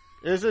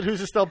 Is it?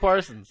 Who's Estelle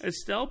Parsons?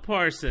 Estelle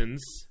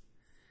Parsons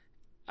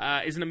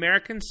is an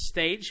American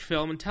stage,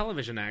 film, and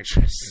television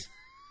actress.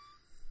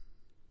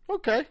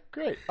 Okay,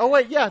 great. Oh,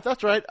 wait, yeah,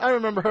 that's right. I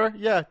remember her.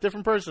 Yeah,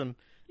 different person.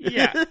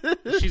 Yeah.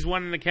 She's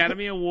won an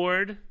Academy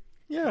Award.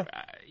 Yeah.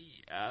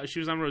 She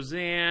was on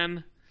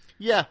Roseanne.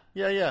 Yeah.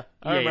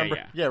 I remember.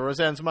 Yeah,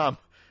 Roseanne's mom.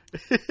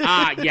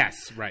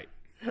 Yes, right.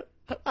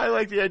 I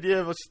like the idea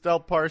of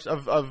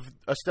of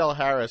Estelle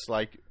Harris,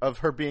 like of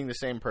her being the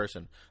same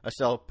person,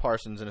 Estelle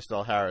Parsons and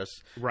Estelle Harris,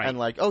 right? And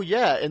like, oh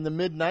yeah, in the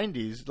mid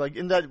 '90s, like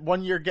in that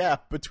 1 year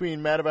gap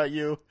between Mad About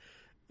You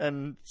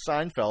and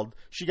Seinfeld,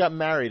 she got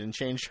married and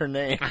changed her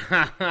name.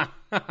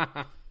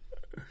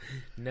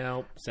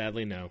 No,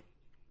 sadly, no.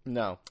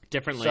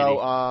 Different lady.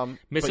 So,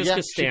 Mrs.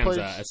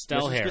 Costanza,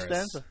 Estelle Harris,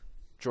 Costanza,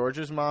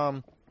 George's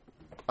mom,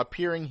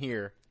 appearing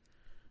here,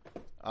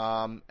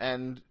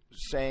 and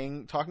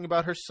talking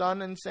about her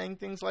son and saying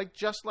things like,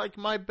 just like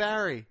my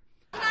Barry.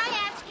 Can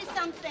I ask you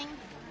something?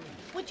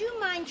 Would you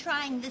mind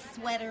trying this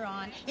sweater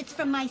on? It's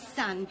from my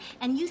son,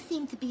 and you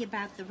seem to be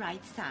about the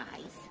right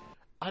size.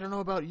 I don't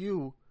know about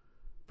you,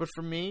 but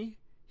for me,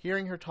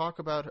 hearing her talk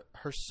about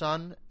her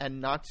son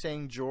and not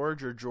saying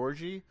George or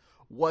Georgie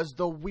was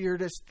the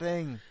weirdest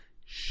thing.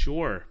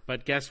 Sure,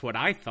 but guess what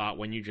I thought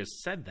when you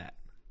just said that?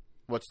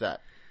 What's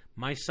that?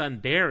 My son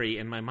Barry,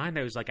 in my mind,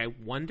 I was like, I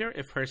wonder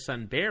if her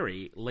son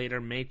Barry later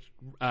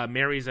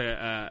marries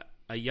a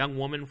young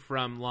woman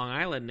from Long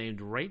Island named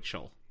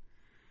Rachel.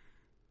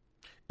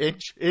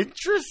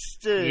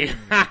 Interesting.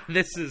 Yeah,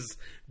 this is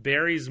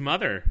Barry's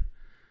mother.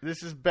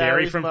 This is Barry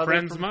Barry's from mother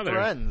Friends' from mother.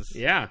 Friends.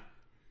 Yeah.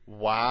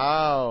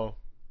 Wow.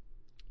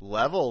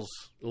 Levels.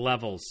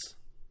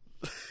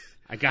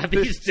 I got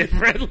these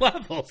different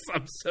levels.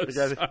 I'm so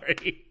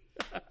sorry.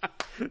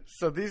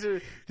 So these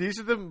are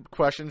the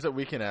questions that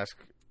we can ask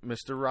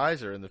Mr.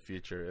 Reiser in the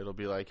future. It'll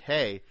be like,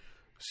 hey,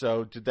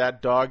 so did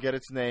that dog get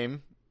its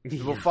name?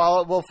 Yeah.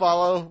 We'll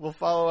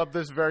follow up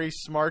this very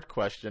smart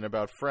question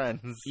about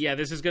Friends. Yeah,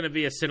 this is going to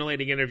be a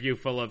scintillating interview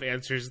full of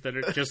answers that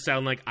just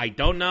sound like, I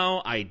don't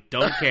know, I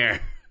don't care.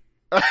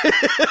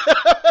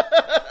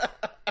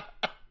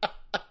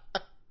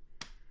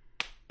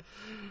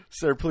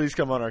 Sir, please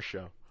come on our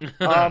show.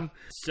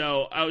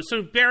 So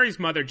Barry's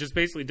mother just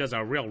basically does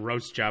a real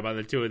roast job on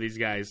the two of these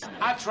guys.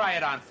 I'll try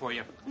it on for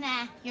you.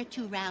 Nah, you're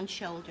too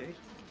round-shouldered.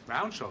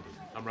 Round-shouldered?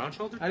 I'm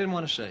round-shouldered? I didn't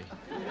want to say.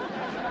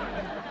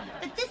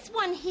 But this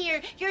one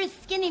here, you're a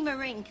skinny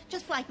marink,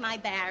 just like my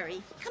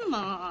Barry. Come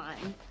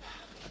on.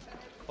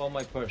 Hold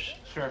my purse.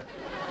 Sure.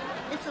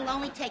 This'll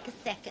only take a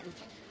second.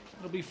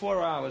 It'll be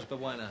 4 hours, but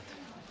why not?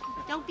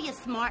 Don't be a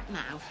smart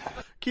mouth.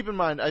 Keep in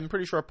mind, I'm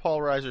pretty sure Paul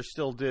Reiser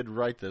still did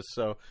write this,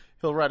 so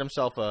he'll write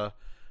himself an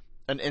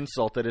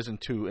insult that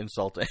isn't too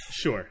insulting.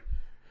 Sure.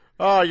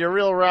 Oh, you're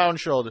real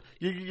round-shouldered.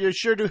 You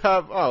sure do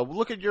have... Oh,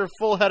 look at your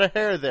full head of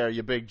hair there,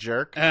 you big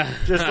jerk.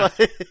 Just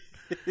like...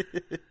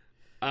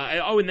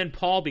 and then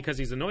Paul, because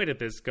he's annoyed at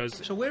this, goes...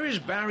 So where is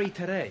Barry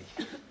today?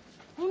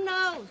 Who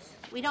knows?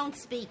 We don't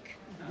speak.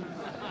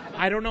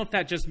 I don't know if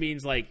that just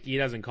means, like, he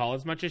doesn't call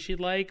as much as she'd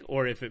like,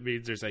 or if it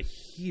means there's a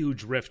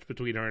huge rift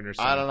between her and her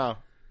son. I don't know.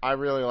 I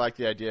really like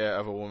the idea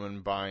of a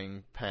woman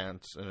buying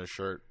pants and a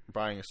shirt,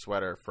 buying a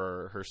sweater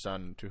for her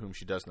son to whom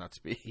she does not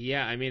speak.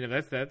 Yeah, I mean,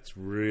 that's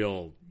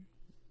real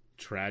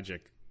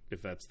tragic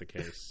if that's the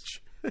case.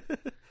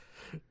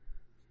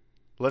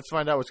 Let's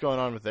find out what's going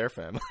on with their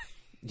family.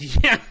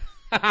 Yeah.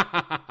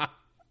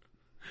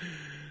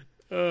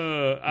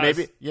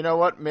 Maybe, you know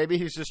what? Maybe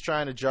he's just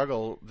trying to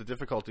juggle the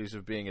difficulties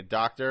of being a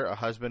doctor, a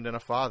husband, and a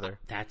father.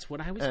 That's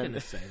what I was going to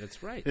say.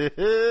 That's right.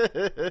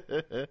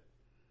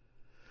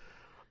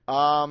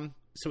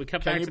 So we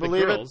cut back to the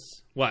girls.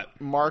 It? What?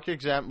 Mark we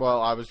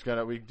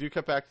do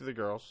cut back to the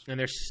girls. And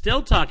they're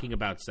still talking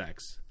about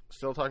sex.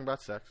 Still talking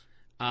about sex.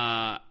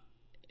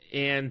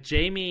 And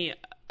Jamie,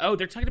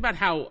 they're talking about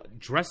how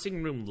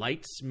dressing room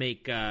lights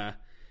make,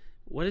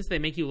 they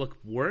make you look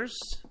worse?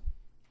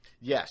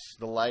 Yes,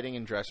 the lighting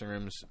in dressing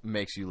rooms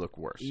makes you look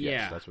worse. Yeah.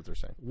 Yes, that's what they're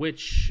saying.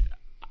 Which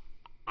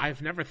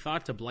I've never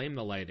thought to blame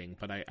the lighting,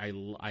 but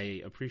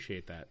I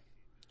appreciate that.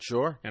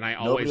 Sure. And I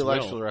always Nobody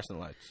likes will. fluorescent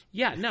lights.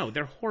 Yeah, no,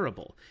 they're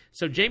horrible.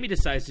 So Jamie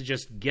decides to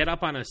just get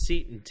up on a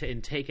seat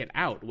and take it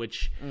out,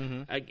 which,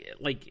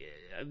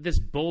 this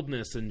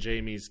boldness in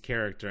Jamie's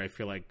character, I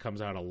feel like,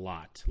 comes out a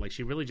lot. Like,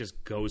 she really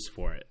just goes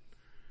for it.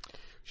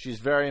 She's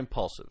very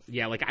impulsive.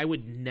 Yeah, like, I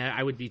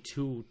would be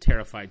too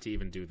terrified to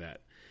even do that.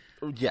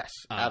 Yes,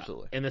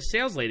 absolutely. And the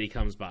sales lady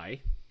comes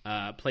by,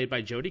 played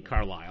by Jodie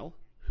Carlisle,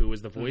 who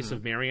was the voice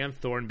of Marianne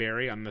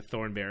Thornberry on the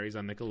Thornberrys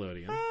on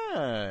Nickelodeon.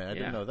 I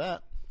didn't know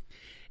that.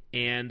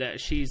 And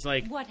she's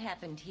like... What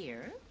happened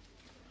here?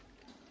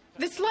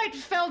 This light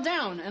fell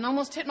down and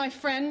almost hit my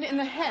friend in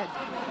the head.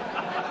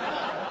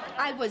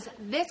 I was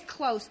this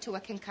close to a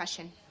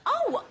concussion.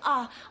 Oh,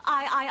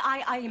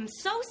 I am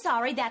so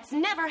sorry. That's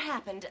never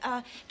happened.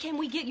 Can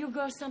we get your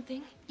girl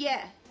something?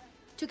 Yeah.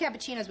 2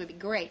 cappuccinos would be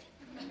great.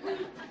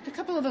 A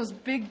couple of those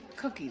big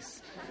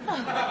cookies.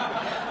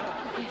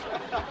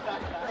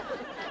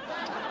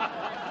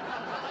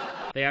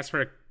 They asked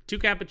for 2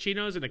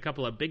 cappuccinos and a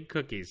couple of big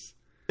cookies.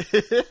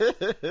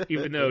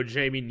 Even though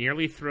Jamie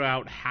nearly threw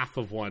out half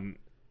of one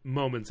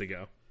moments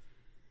ago.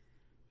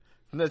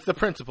 That's the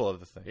principle of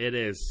the thing. It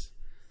is.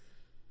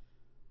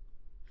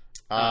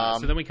 So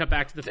then we cut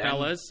back to the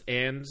fellas,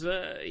 and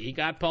he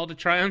got Paul to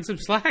try on some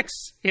slacks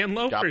and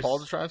loafers. Got Paul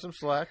to try on some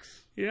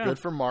slacks. Yeah. Good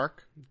for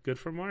Mark.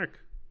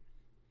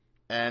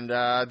 And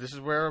this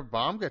is where a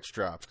bomb gets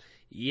dropped.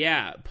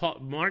 Yeah.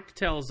 Mark's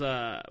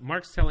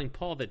telling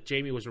Paul that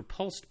Jamie was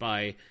repulsed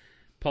by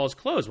Paul's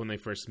clothes when they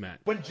first met.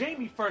 When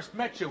Jamie first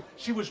met you,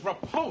 she was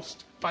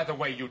repulsed by the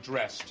way you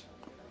dressed.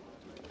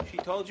 She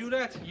told you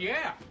that?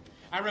 Yeah.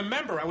 I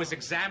remember I was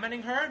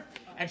examining her,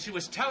 and she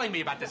was telling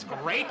me about this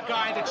great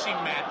guy that she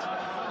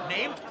met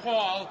named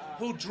Paul,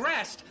 who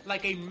dressed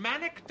like a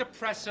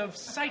manic-depressive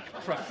psych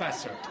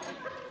professor.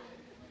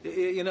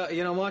 You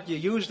know, Mark, you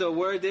used a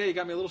word there. You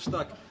got me a little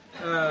stuck.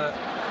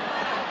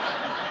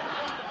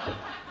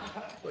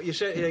 You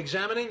said you're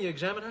examining? You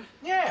examine her?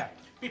 Yeah.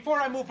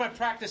 Before I moved my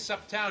practice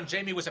uptown,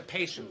 Jamie was a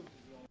patient.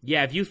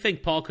 Yeah, if you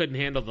think Paul couldn't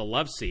handle the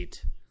love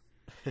seat.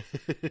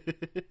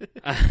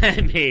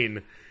 I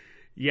mean,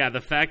 yeah, the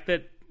fact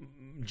that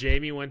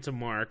Jamie went to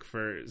Mark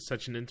for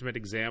such an intimate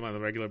exam on a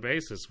regular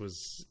basis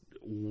was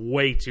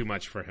way too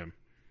much for him.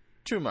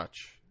 Too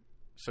much.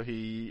 So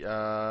he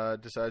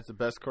decides the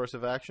best course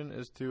of action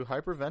is to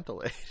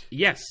hyperventilate.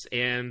 Yes,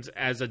 and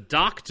as a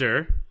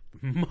doctor,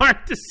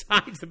 Mark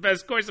decides the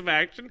best course of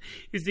action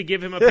is to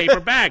give him a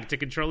paper bag to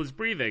control his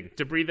breathing,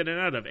 to breathe in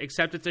and out of,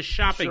 except it's a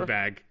shopping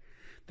bag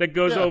that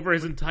goes over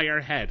his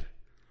entire head.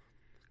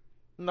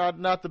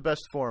 Not the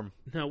best form.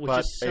 No, which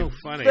is so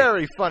funny.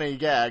 Very funny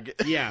gag.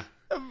 Yeah.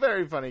 A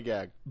very funny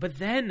gag. But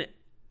then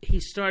he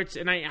starts,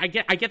 and I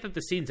get that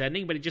the scene's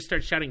ending, but he just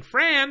starts shouting,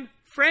 Fran,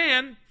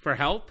 for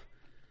help.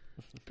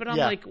 But I'm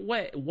like,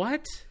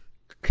 what?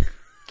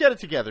 Get it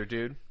together,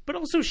 dude. But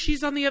also,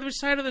 she's on the other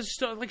side of the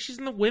store. Like, she's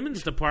in the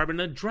women's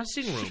department in a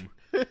dressing room.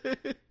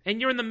 And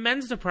you're in the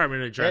men's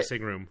department in a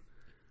dressing room.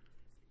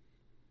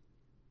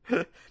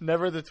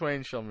 Never the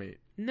twain shall meet.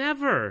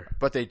 Never.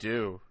 But they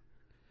do.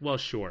 Well,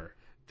 sure.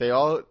 They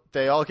all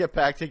get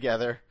back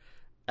together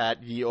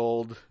at ye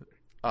old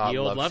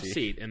love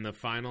seat. In the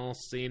final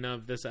scene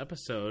of this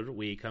episode,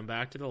 we come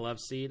back to the love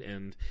seat,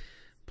 and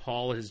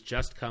Paul has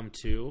just come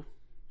to,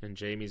 and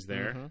Jamie's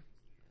there.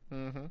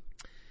 Mm-hmm.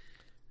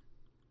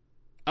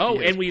 Oh,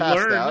 and we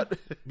learn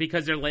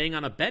because they're laying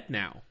on a bed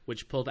now,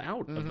 which pulled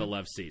out of the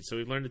love seat. So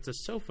we learned it's a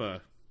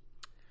sofa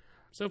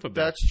bed.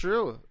 That's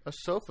true. A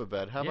sofa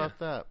bed. How about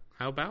that?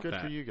 How about Good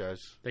that? for you guys.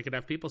 They could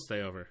have people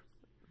stay over.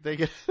 They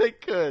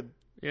could.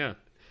 Yeah.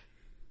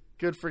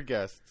 Good for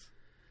guests.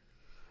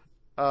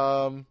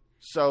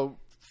 So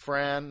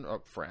Fran.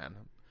 What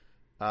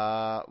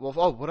I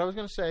was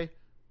going to say.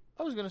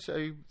 I was going to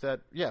say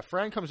that,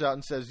 Fran comes out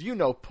and says,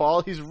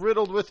 Paul, he's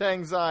riddled with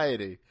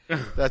anxiety.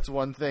 That's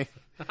one thing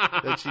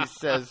that she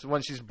says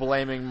when she's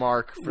blaming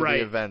Mark for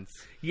the events.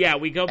 Yeah,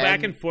 we go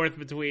back and forth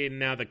between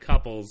now the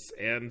couples,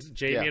 and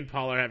Jamie and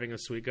Paul are having a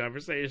sweet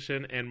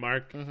conversation, and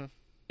Mark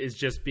is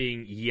just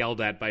being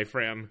yelled at by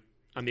Fran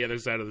on the other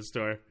side of the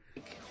store.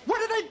 What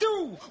did I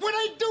do?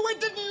 I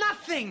did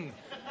nothing.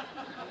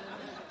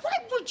 Why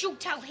would you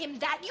tell him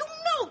that? You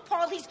know,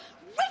 Paul, he's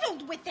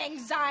riddled with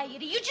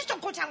anxiety. You just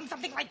don't go tell him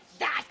something like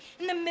that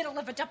in the middle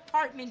of a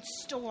department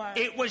store.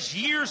 It was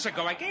years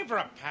ago. I gave her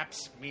a pap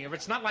smear.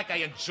 It's not like I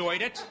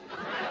enjoyed it.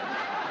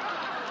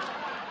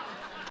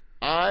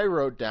 I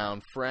wrote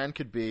down Fran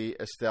could be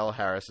Estelle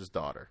Harris's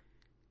daughter.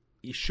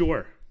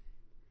 Sure.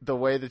 The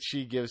way that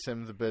she gives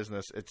him the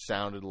business, it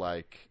sounded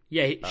like...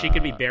 Yeah, she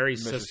could be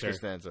Barry's Mrs. sister.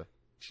 Costanza.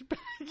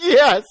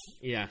 Yes!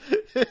 Yeah.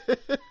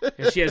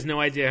 And she has no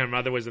idea her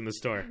mother was in the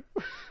store.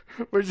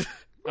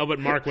 But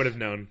Mark would have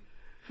known.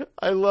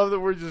 I love that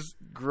we're just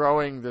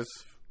growing this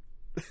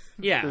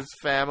this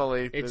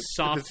family. It's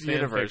soft this fan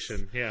universe.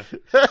 fiction. Yeah.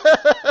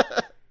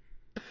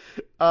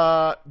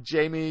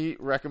 Jamie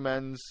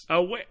recommends...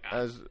 Oh, wait.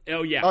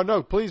 Yeah. Oh,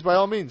 no, please, by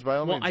all means.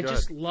 Well, I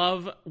just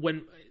love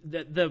when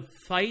the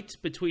fight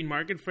between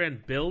Mark and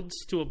Fran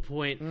builds to a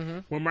point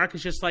where Mark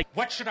is just like...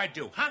 What should I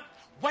do, huh?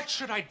 What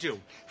should I do?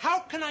 How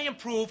can I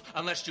improve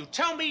unless you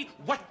tell me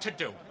what to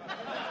do?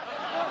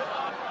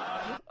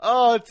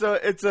 Oh,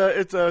 it's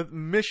a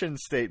mission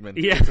statement.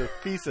 Yeah. It's a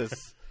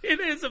thesis. It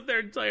is of their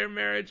entire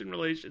marriage and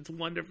relation. It's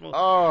wonderful.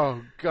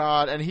 Oh,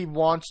 God. And he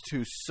wants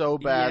to so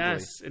badly.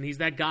 Yes, and he's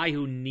that guy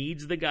who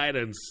needs the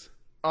guidance.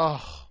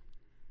 Oh.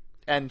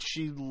 And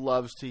she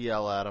loves to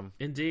yell at him.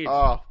 Indeed.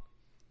 Oh,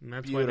 and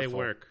that's beautiful. why they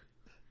work.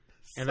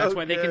 And So that's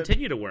why they good.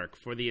 continue to work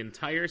for the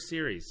entire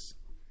series.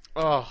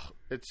 Oh,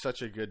 it's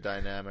such a good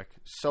dynamic.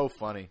 So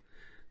funny.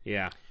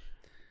 Yeah.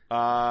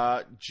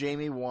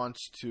 Jamie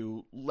wants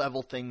to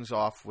level things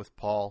off with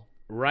Paul.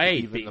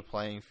 Right. Even the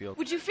playing field.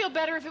 Would you feel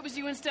better if it was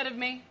you instead of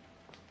me?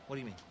 What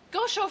do you mean?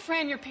 Go show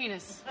Fran your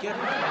penis. Get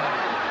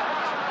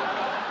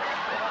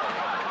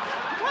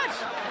What?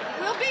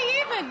 We'll be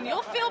even.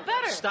 You'll feel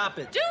better. Stop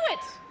it. Do it.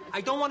 I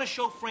don't want to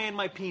show Fran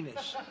my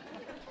penis.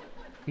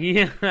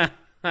 Yeah.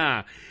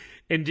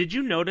 And did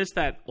you notice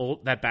that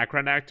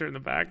background actor in the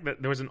back?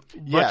 That there was a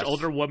much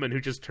older woman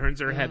who just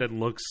turns her head and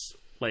looks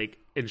like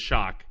in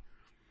shock.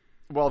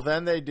 Well,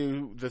 then they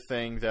do the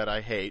thing that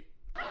I hate.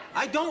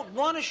 I don't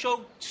want to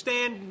show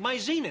Stan my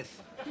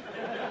zenith.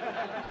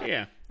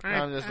 Yeah.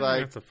 I'm just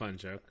like... That's a fun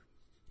joke.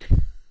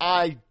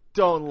 I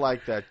don't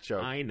like that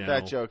joke. I know.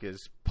 That joke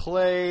is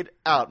played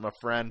out, my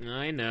friend.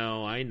 I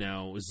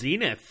know.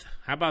 Zenith.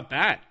 How about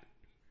that?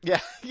 Yeah,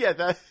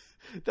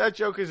 that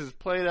joke is as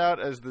played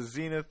out as the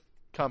Zenith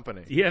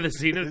company. Yeah, the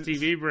Zenith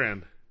TV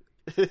brand.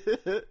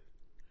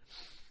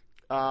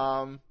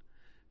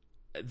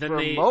 For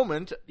a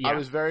moment, I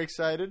was very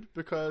excited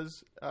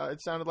because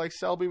it sounded like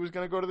Selby was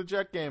going to go to the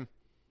Jet game.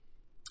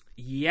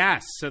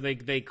 Yes, so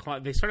they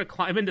sort of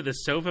climb into the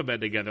sofa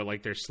bed together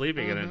like they're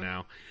sleeping in it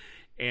now.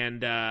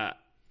 And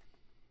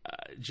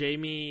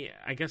Jamie,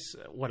 I guess,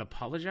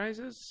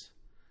 apologizes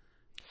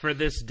for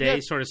this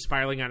day sort of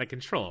spiraling out of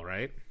control,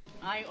 right?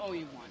 I owe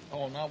you one.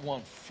 Oh, not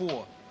 1,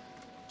 4,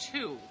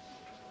 2,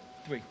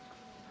 3.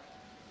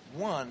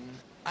 1,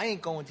 I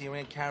ain't going to your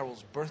Aunt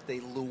Carol's birthday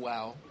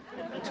luau.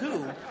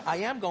 2, I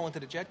am going to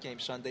the Jet game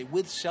Sunday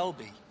with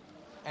Selby.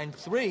 And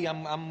 3,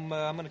 I'm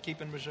going to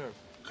keep in reserve.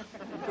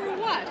 For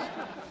what?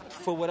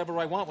 For whatever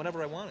I want,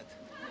 whenever I want it.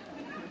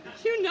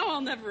 You know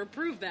I'll never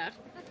approve that.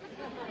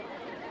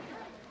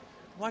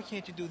 Why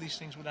can't you do these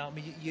things without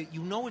me?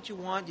 You know what you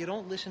want. You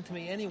don't listen to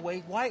me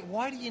anyway.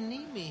 Why do you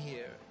need me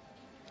here?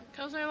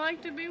 Because I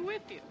like to be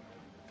with you.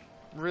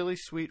 Really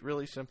sweet,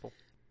 really simple.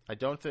 I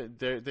don't think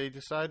they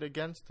decide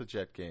against the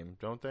Jet game,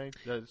 don't they?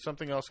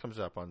 Something else comes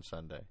up on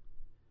Sunday.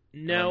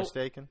 No, Am I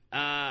mistaken?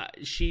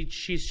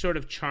 She sort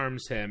of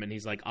charms him, and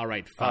he's like, "All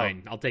right,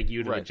 fine, I'll take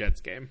you to the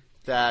Jets game."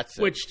 That's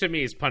it. Which to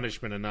me is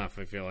punishment enough,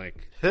 I feel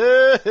like.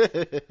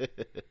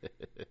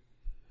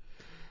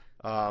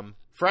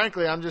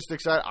 Frankly, I'm just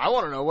excited. I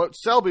want to know what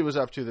Selby was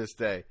up to this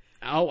day.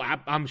 Oh,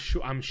 I'm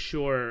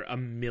sure a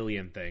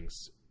million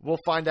things. We'll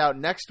find out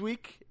next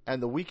week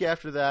and the week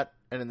after that,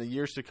 and in the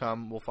years to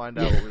come, we'll find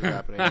out what was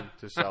happening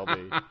to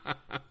Selby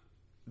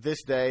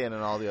this day and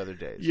in all the other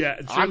days. Yeah,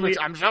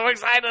 I'm so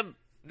excited.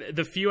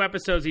 The few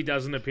episodes he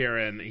doesn't appear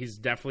in, he's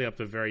definitely up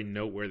to very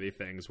noteworthy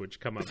things, which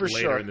come up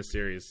later in the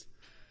series.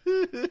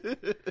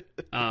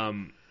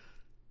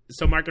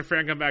 So Mark and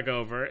Fran come back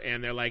over,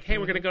 and they're like, hey,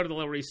 we're going to go to the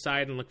Lower East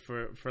Side and look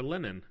for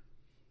linen.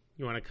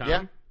 You want to come?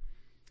 Yeah.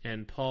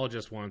 And Paul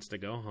just wants to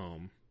go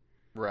home.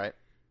 Right.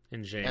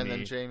 And Jamie. And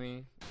then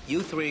Jamie.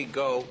 You three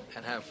go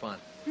and have fun.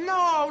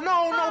 No,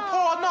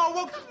 Paul,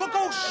 no. We'll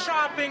go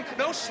shopping.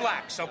 No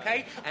slacks,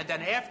 okay? And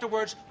then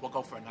afterwards, we'll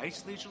go for a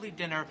nice leisurely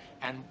dinner,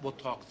 and we'll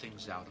talk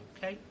things out,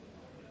 okay?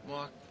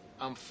 Mark,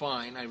 I'm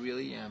fine. I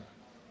really am.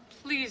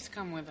 Please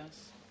come with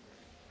us.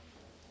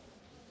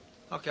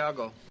 Okay, I'll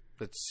go.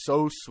 It's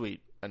so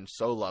sweet and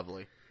so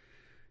lovely.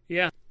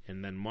 Yeah.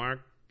 And then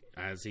Mark,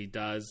 as he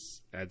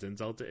does, adds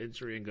insult to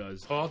injury and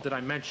goes, Paul, did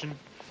I mention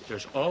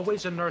there's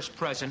always a nurse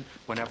present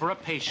whenever a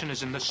patient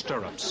is in the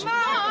stirrups?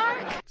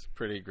 Mark! It's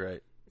pretty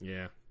great.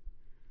 Yeah.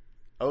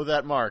 Oh,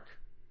 that Mark.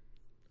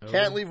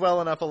 Can't leave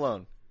well enough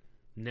alone.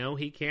 No,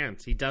 he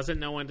can't. He doesn't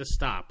know when to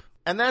stop.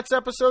 And that's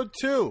episode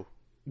 2.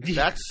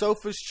 That's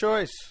Sofa's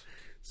Choice.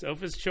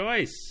 Sofa's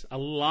Choice. A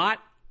lot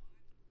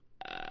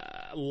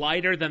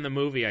lighter than the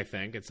movie, I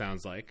think, it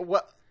sounds like.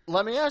 Well,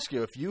 let me ask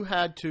you, if you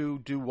had to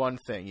do one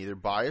thing, either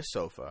buy a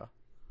sofa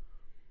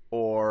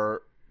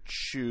or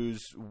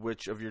choose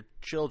which of your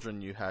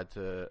children you had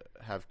to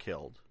have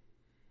killed,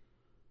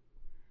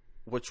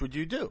 which would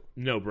you do?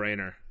 No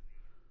brainer.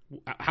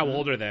 How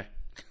old are they?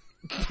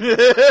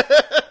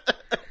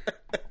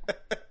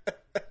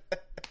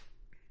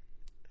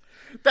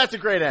 That's a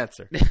great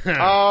answer.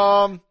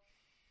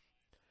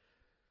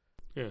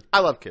 Yeah. I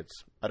love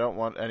kids. I don't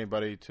want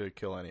anybody to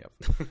kill any of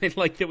them. I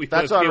like that we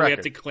That's both on feel we record.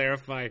 have to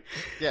clarify.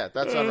 Yeah,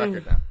 that's on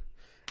record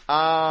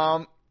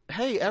now.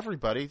 Hey,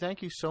 everybody,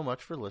 thank you so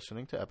much for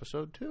listening to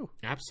episode 2.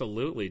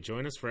 Absolutely.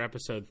 Join us for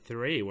episode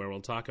 3, where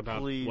we'll talk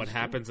about what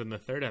happens in the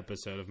third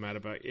episode of Mad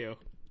About You.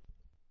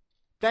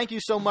 Thank you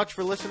so much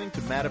for listening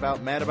to Mad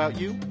About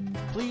You.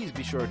 Please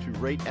be sure to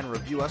rate and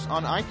review us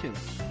on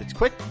iTunes. It's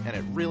quick, and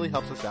it really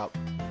helps us out.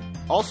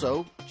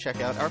 Also, check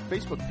out our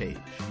Facebook page.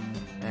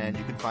 And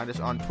you can find us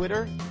on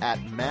Twitter at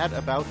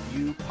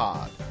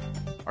MadAboutYouPod.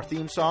 Our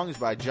theme song is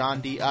by John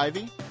D.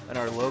 Ivy, and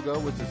our logo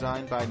was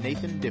designed by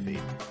Nathan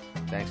Diffie.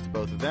 Thanks to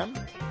both of them,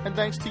 and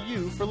thanks to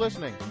you for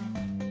listening.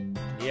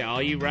 Yeah,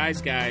 all you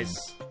Rise guys.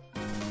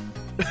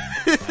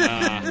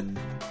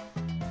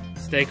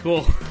 Stay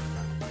cool.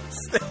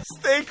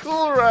 Stay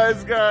cool,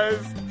 Rise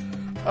guys.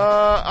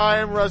 I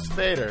am Russ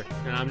Fader.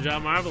 And I'm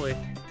John Marbley.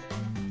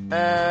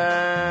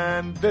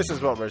 And this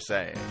is what we're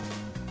saying.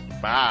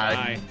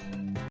 Bye. Bye.